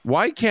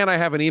 Why can't I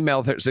have an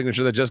email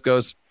signature that just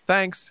goes,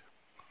 "Thanks,"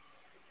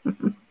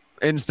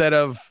 instead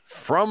of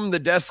 "from the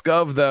desk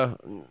of the"?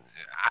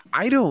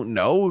 I don't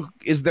know.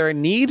 Is there a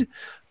need?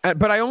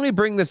 But I only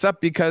bring this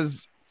up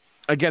because,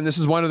 again, this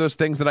is one of those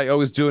things that I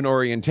always do in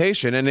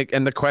orientation,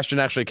 and the question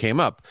actually came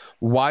up.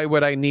 Why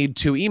would I need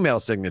 2 email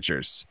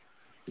signatures?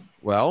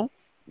 Well,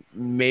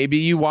 maybe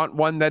you want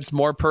one that's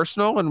more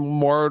personal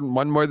and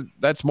one more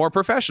that's more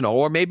professional,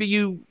 or maybe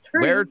you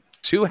wear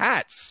 2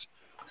 hats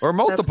or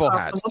multiple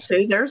hats.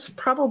 Too. There's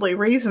probably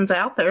reasons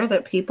out there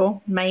that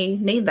people may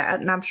need that,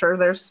 and I'm sure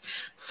there's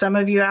some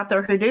of you out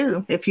there who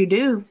do. If you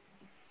do,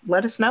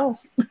 let us know.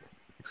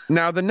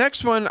 Now, the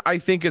next one I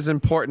think is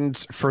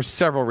important for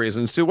several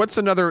reasons. Sue, what's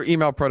another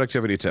email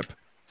productivity tip?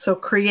 So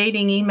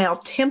creating email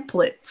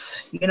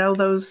templates,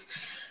 those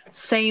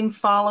same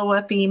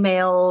follow-up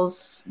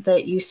emails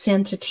that you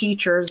send to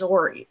teachers,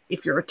 or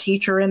if you're a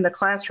teacher in the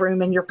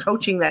classroom and you're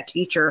coaching that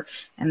teacher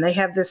and they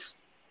have this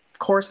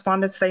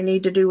correspondence they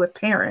need to do with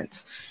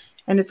parents,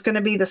 and it's going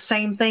to be the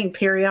same thing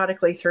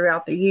periodically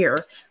throughout the year.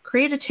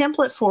 create a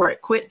template for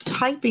it. Quit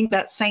typing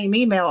that same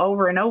email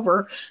over and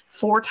over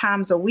 4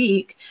 times a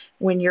week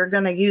when you're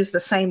going to use the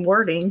same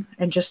wording,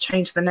 and just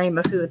change the name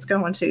of who it's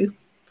going to.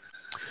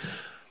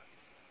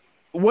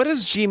 What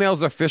is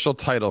Gmail's official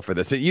title for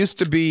this? It used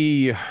to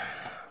be,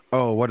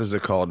 what is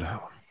it called?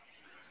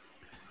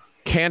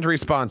 Canned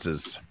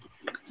responses.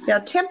 Yeah,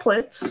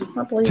 templates.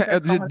 I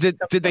believe.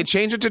 Did they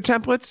change it to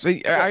templates?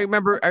 I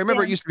remember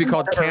it used to be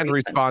called canned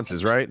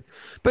responses, right?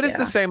 But it's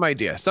the same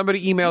idea.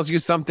 Somebody emails you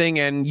something,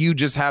 and you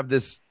just have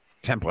this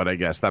template, I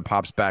guess, that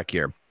pops back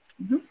here.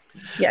 Mm-hmm.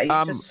 Yeah,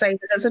 you just save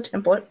it as a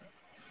template.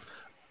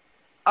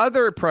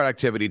 Other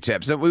productivity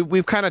tips, and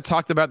we've kind of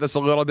talked about this a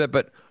little bit,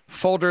 but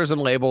folders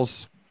and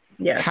labels,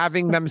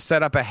 having them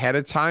set up ahead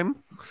of time.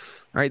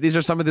 All right, these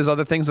are some of these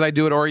other things that I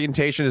do at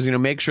orientation is,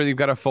 make sure you've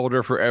got a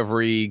folder for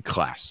every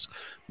class.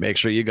 Make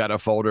sure you got a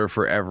folder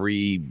for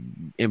every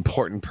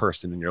important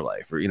person in your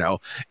life. Or,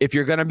 if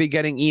you're going to be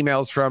getting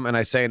emails from, and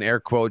I say in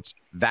air quotes,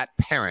 that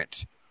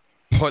parent,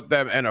 put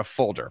them in a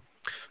folder,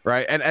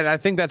 right? And I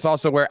think that's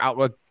also where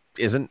Outlook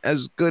isn't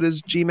as good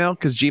as Gmail,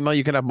 because Gmail,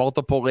 you can have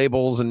multiple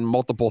labels and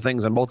multiple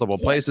things in multiple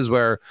places,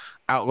 where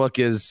Outlook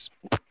it's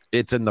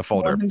in the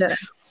folder.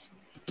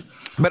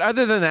 But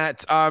other than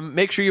that,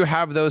 make sure you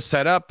have those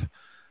set up.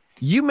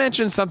 You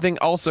mentioned something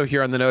also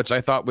here on the notes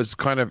I thought was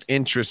kind of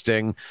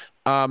interesting.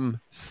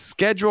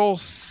 Schedule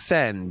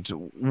send.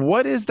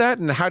 What is that,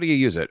 and how do you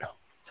use it?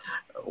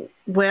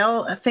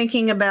 Well,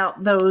 thinking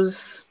about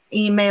those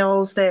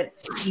emails that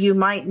you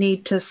might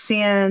need to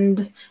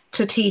send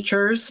to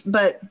teachers,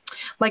 but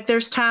like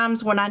there's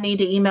times when I need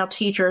to email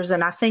teachers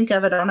and I think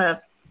of it on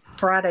a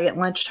Friday at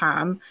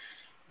lunchtime,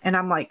 and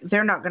I'm like,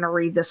 they're not going to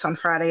read this on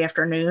Friday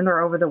afternoon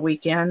or over the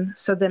weekend.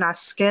 So then I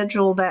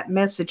schedule that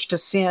message to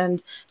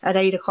send at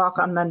 8:00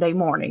 on Monday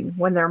morning,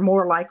 when they're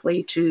more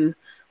likely to,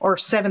 or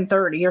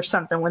 7:30 or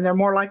something, when they're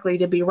more likely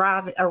to be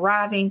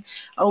arriving,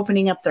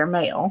 opening up their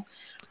mail.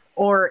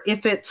 Or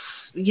if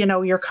it's,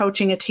 you're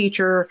coaching a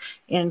teacher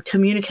in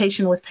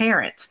communication with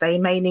parents, they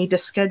may need to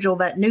schedule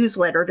that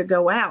newsletter to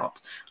go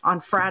out on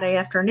Friday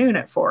afternoon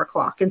at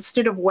 4:00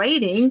 instead of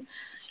waiting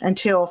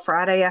until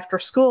Friday after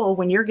school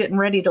when you're getting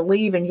ready to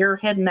leave and you're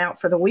heading out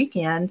for the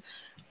weekend.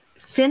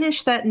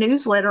 Finish that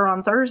newsletter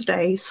on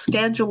Thursday,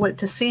 schedule it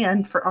to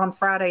send on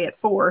Friday at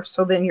 4:00,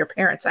 so then your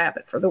parents have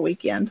it for the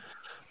weekend.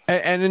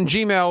 And in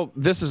Gmail,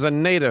 this is a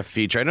native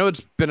feature. I know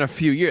it's been a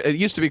few years. It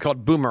used to be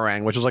called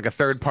Boomerang, which was like a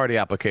third-party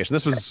application.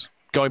 This was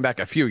going back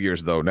a few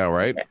years, though, now,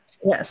 right?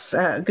 Yes.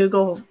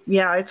 Google,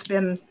 it's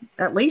been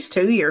at least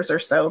 2 years or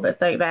so that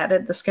they've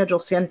added the schedule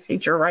send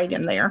feature right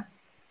in there.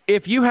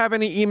 If you have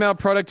any email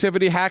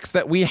productivity hacks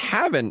that we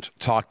haven't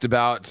talked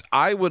about,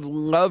 I would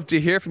love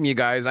to hear from you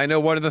guys. I know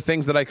one of the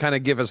things that I kind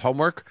of give as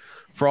homework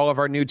for all of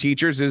our new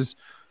teachers is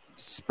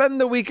spend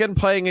the weekend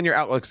playing in your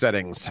Outlook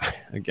settings.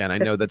 Again, I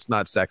know that's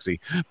not sexy,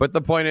 but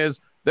the point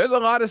is there's a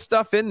lot of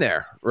stuff in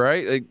there,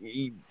 right?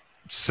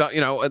 So,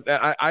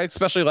 I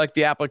especially like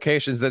the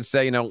applications that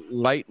say,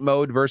 light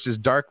mode versus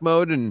dark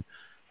mode. And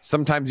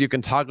sometimes you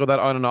can toggle that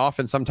on and off.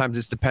 And sometimes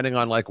it's depending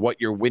on like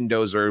what your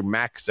Windows or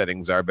Mac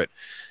settings are. But,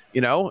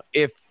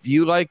 if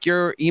you like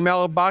your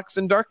email box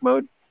in dark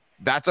mode,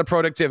 that's a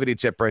productivity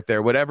tip right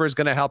there. Whatever is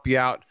going to help you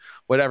out,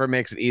 whatever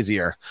makes it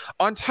easier.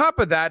 On top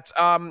of that,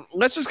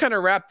 let's just kind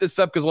of wrap this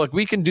up, because look,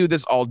 we can do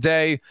this all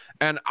day,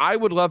 and I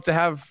would love to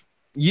have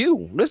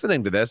you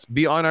listening to this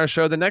be on our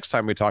show the next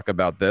time we talk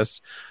about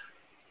this.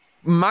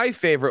 My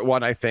favorite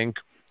one, I think,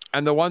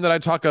 and the one that I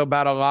talk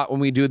about a lot when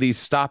we do these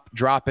stop,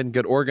 drop, and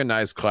get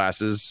organized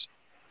classes,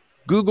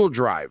 Google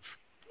Drive,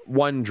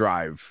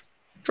 OneDrive,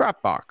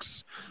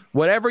 Dropbox,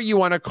 whatever you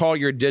want to call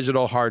your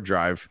digital hard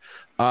drive.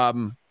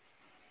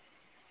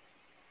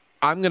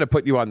 I'm going to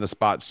put you on the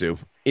spot, Sue.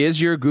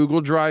 Is your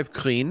Google Drive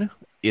clean?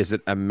 Is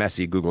it a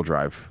messy Google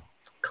Drive?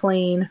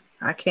 Clean.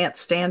 I can't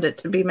stand it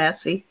to be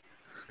messy.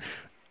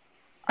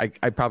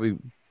 I probably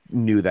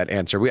knew that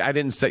answer. I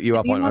didn't set you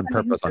up on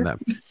purpose on that.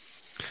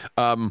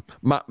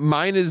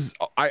 Mine is,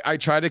 I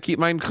try to keep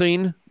mine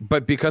clean,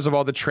 but because of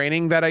all the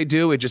training that I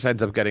do, it just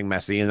ends up getting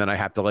messy, and then I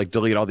have to like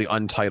delete all the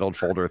untitled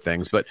folder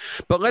things. But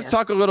let's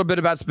talk a little bit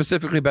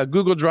specifically about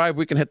Google Drive.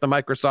 We can hit the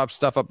Microsoft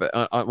stuff up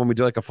when we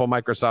do like a full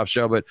Microsoft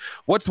show. But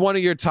what's one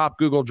of your top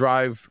Google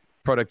Drive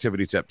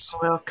productivity tips?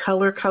 Well,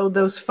 color code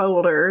those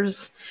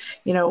folders.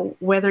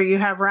 Whether you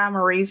have rhyme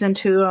or reason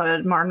to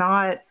them or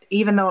not,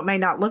 even though it may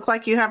not look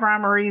like you have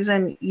rhyme or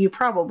reason, you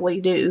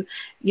probably do.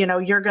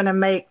 You're going to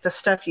make the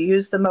stuff you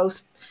use the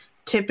most,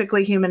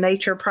 typically human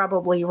nature,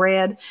 probably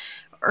red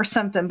or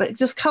something, but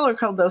just color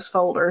code those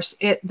folders.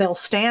 They'll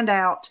stand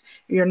out.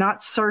 You're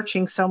not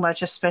searching so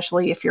much,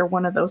 especially if you're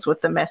one of those with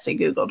the messy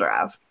Google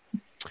Drive.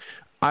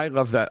 I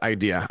love that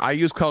idea. I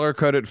use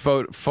color-coded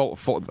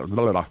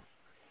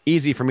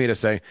easy for me to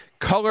say.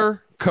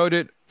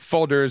 Color-coded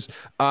folders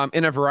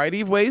in a variety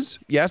of ways.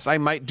 Yes, I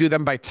might do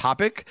them by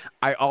topic.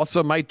 I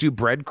also might do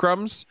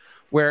breadcrumbs,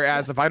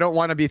 whereas if I don't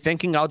want to be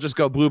thinking, I'll just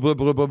go blue, blue,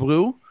 blue, blue,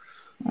 blue.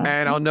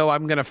 And I'll know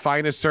I'm going to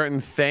find a certain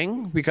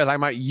thing because I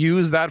might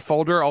use that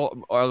folder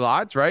a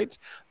lot, right?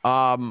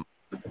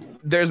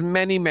 There's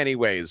many, many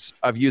ways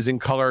of using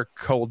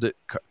color-coded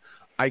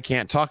I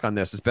can't talk on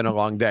this. It's been a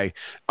long day.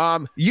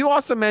 You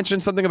also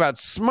mentioned something about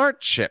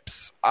smart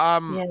chips.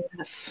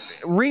 Yes.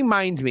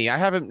 Remind me, I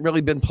haven't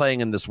really been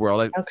playing in this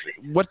world. Okay.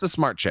 What's the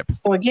smart chip?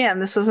 So again,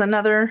 this is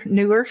another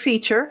newer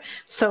feature.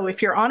 So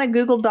if you're on a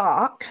Google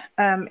Doc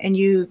and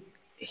you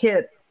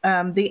hit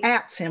the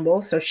 @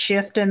 symbol, so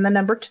shift and the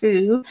number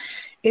 2,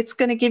 it's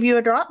going to give you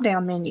a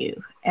drop-down menu.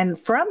 And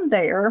from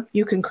there,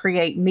 you can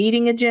create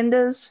meeting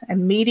agendas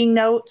and meeting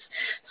notes.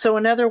 So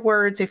in other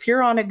words, if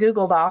you're on a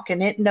Google Doc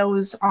and it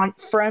knows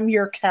from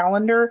your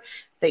calendar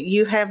that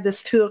you have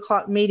this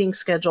 2:00 meeting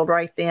scheduled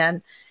right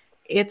then,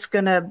 it's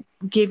going to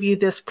give you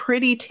this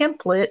pretty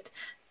template,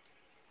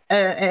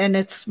 and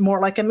it's more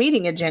like a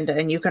meeting agenda,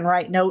 and you can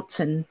write notes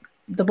and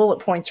the bullet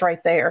points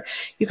right there.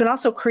 You can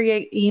also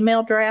create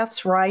email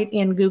drafts right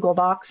in Google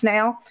Docs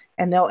now,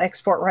 and they'll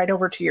export right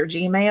over to your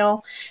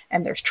Gmail.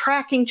 And there's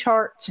tracking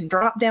charts and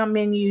drop-down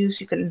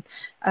menus. You can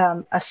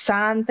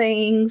assign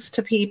things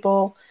to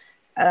people.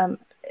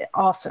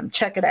 Awesome.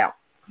 Check it out.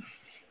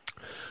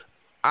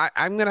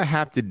 I'm going to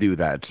have to do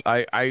that.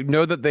 I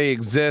know that they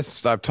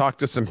exist. I've talked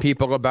to some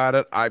people about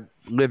it. I'm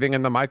living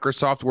in the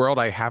Microsoft world.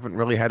 I haven't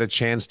really had a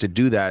chance to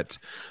do that.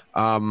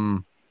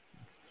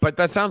 But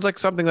that sounds like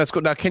something that's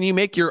good. Now, can you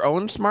make your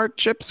own smart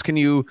chips? Can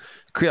you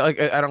create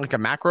like a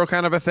macro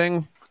kind of a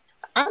thing?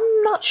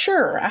 I'm not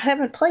sure. I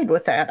haven't played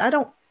with that. I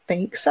don't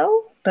think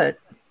so, but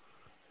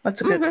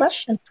that's a good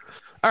question.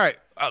 All right.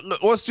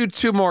 Let's do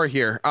 2 more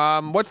here.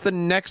 What's the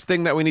next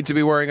thing that we need to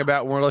be worrying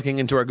about when we're looking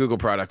into our Google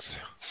products?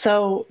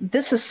 So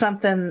this is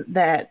something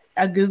that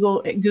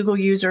Google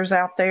users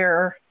out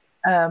there,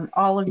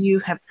 all of you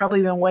have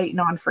probably been waiting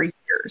on for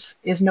years,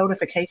 is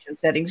notification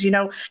settings.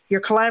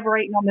 You're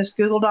collaborating on this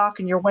Google Doc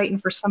and you're waiting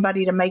for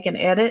somebody to make an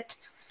edit,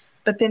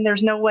 but then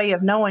there's no way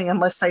of knowing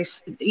unless they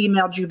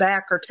emailed you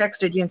back or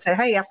texted you and say,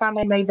 hey, I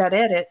finally made that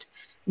edit.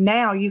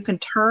 Now you can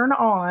turn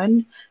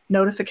on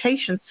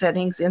notification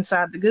settings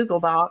inside the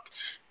Google Doc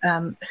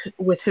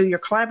with who you're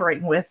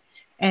collaborating with,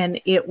 and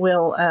it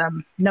will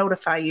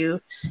notify you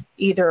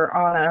either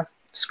on a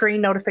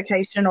screen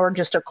notification or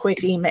just a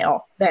quick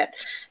email that,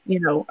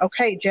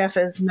 okay, Jeff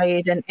has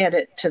made an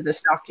edit to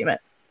this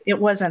document. It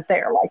wasn't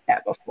there like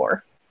that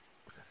before.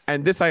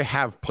 And this I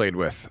have played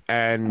with,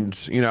 and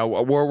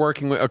we're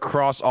working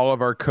across all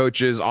of our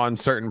coaches on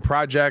certain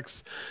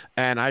projects,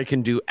 and I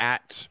can do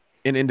at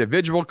an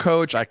individual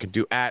coach, I can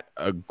do at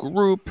a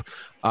group,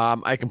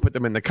 I can put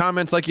them in the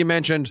comments like you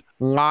mentioned.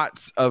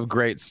 Lots of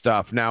great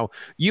stuff. Now,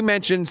 you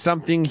mentioned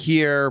something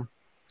here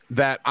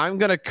that I'm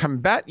going to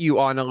combat you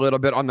on a little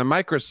bit on the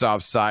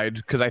Microsoft side,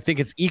 because I think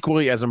it's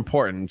equally as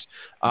important.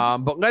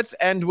 But let's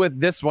end with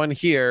this one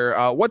here.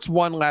 What's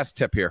one last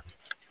tip here?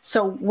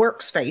 So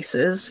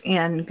workspaces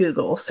in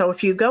Google. So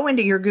if you go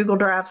into your Google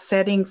Drive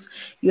settings,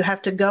 you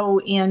have to go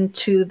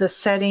into the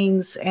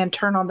settings and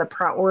turn on the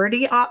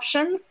priority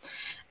option.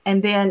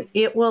 And then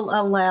it will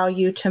allow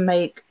you to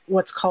make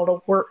what's called a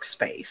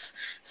workspace.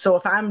 So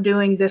if I'm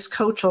doing this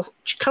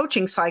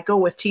coaching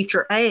cycle with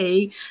teacher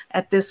A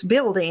at this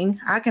building,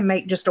 I can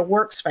make just a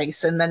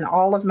workspace, and then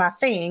all of my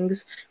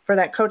things for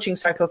that coaching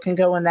cycle can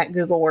go in that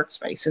Google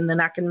workspace. And then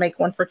I can make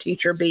one for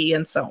teacher B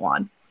and so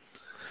on.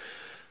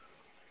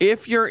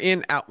 If you're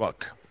in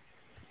Outlook,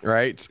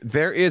 right,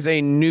 there is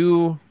a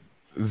new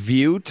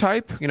view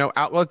type,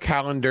 Outlook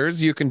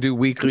calendars. You can do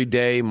weekly,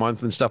 day,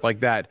 month, and stuff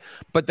like that.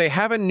 But they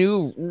have a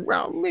new,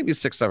 maybe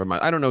 6-7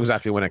 months. I don't know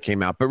exactly when it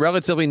came out, but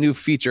relatively new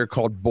feature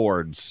called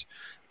boards.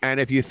 And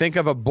if you think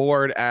of a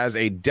board as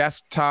a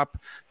desktop,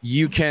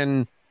 you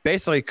can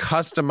basically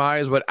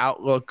customize what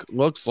Outlook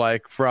looks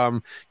like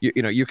from,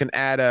 you can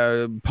add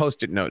a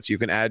Post-it notes, you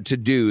can add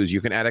to-dos,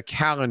 you can add a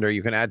calendar,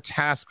 you can add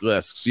task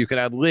lists, you can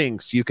add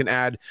links, you can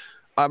add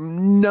a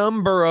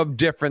number of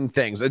different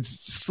things. It's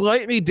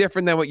slightly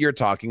different than what you're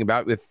talking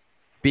about with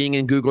being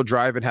in Google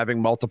Drive and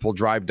having multiple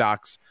Drive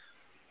docs,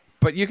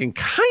 but you can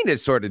kind of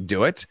sort of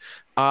do it.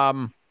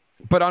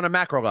 But on a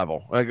macro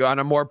level, like on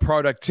a more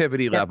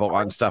productivity level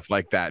on stuff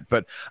like that.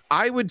 But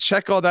I would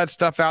check all that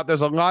stuff out.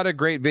 There's a lot of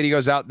great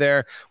videos out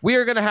there. We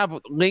are going to have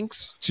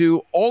links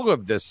to all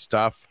of this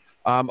stuff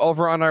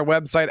over on our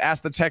website,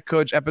 Ask the Tech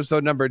Coach,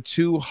 episode number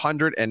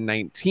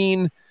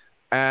 219.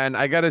 And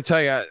I got to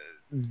tell you,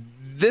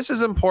 this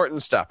is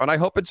important stuff, and I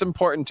hope it's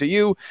important to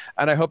you,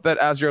 and I hope that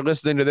as you're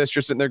listening to this,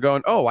 you're sitting there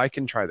going, oh, I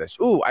can try this.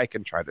 Oh, I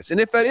can try this. And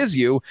if that is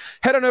you,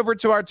 head on over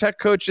to our Tech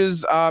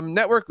Coaches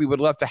network. We would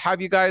love to have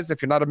you guys.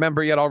 If you're not a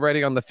member yet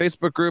already on the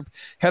Facebook group,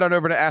 head on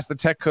over to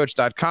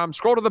AskTheTechCoach.com.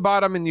 Scroll to the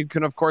bottom, and you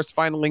can, of course,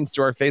 find links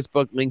to our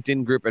Facebook,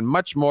 LinkedIn group, and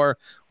much more.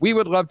 We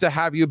would love to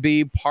have you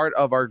be part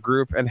of our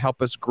group and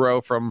help us grow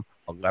from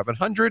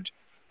 1,100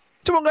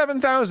 to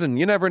 11,000.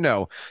 You never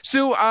know.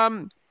 Sue,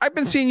 I've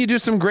been seeing you do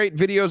some great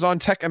videos on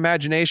Tech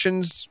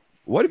Imaginations.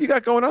 What have you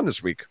got going on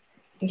this week?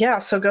 Yeah,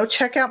 so go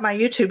check out my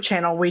YouTube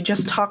channel. We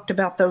just talked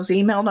about those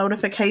email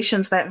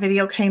notifications. That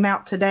video came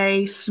out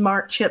today.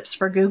 Smart Chips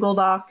for Google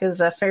Doc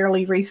is a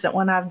fairly recent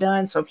one I've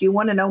done. So if you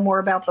want to know more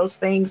about those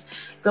things,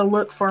 go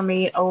look for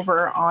me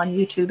over on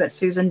YouTube at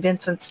Susan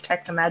Vincent's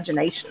Tech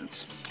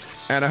Imaginations.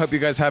 And I hope you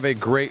guys have a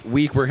great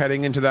week. We're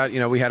heading into that.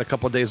 We had a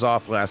couple of days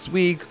off last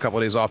week, a couple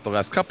of days off the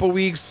last couple of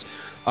weeks.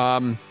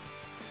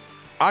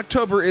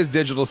 October is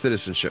Digital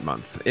Citizenship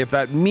Month. If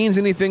that means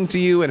anything to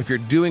you, and if you're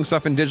doing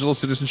stuff in digital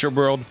citizenship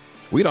world,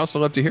 we'd also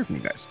love to hear from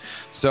you guys.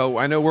 So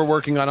I know we're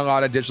working on a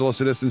lot of digital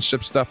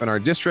citizenship stuff in our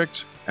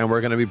district, and we're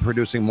going to be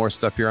producing more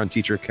stuff here on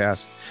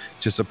TeacherCast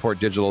to support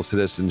digital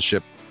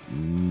citizenship.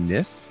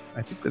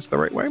 I think that's the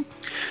right way.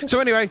 So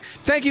anyway,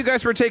 thank you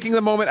guys for taking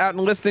the moment out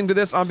and listening to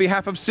this. On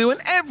behalf of Sue and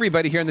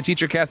everybody here in the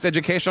TeacherCast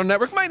Educational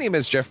Network, my name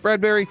is Jeff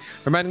Bradbury,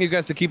 reminding you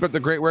guys to keep up the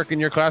great work in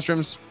your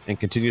classrooms and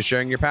continue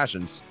sharing your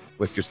passions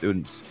with your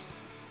students.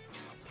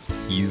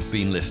 You've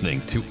been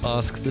listening to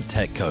Ask the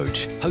Tech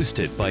Coach,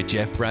 hosted by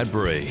Jeff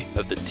Bradbury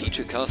of the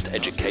TeacherCast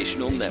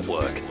Educational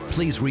Network.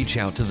 Please reach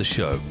out to the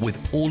show with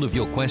all of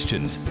your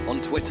questions on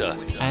Twitter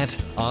at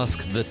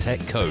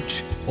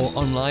AskTheTechCoach or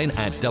online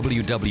at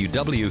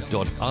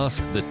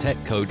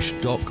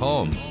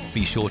www.askthetechcoach.com.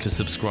 Be sure to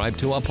subscribe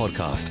to our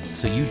podcast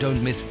so you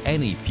don't miss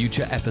any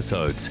future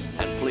episodes.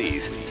 And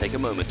please take a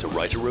moment to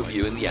write a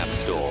review in the App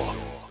Store.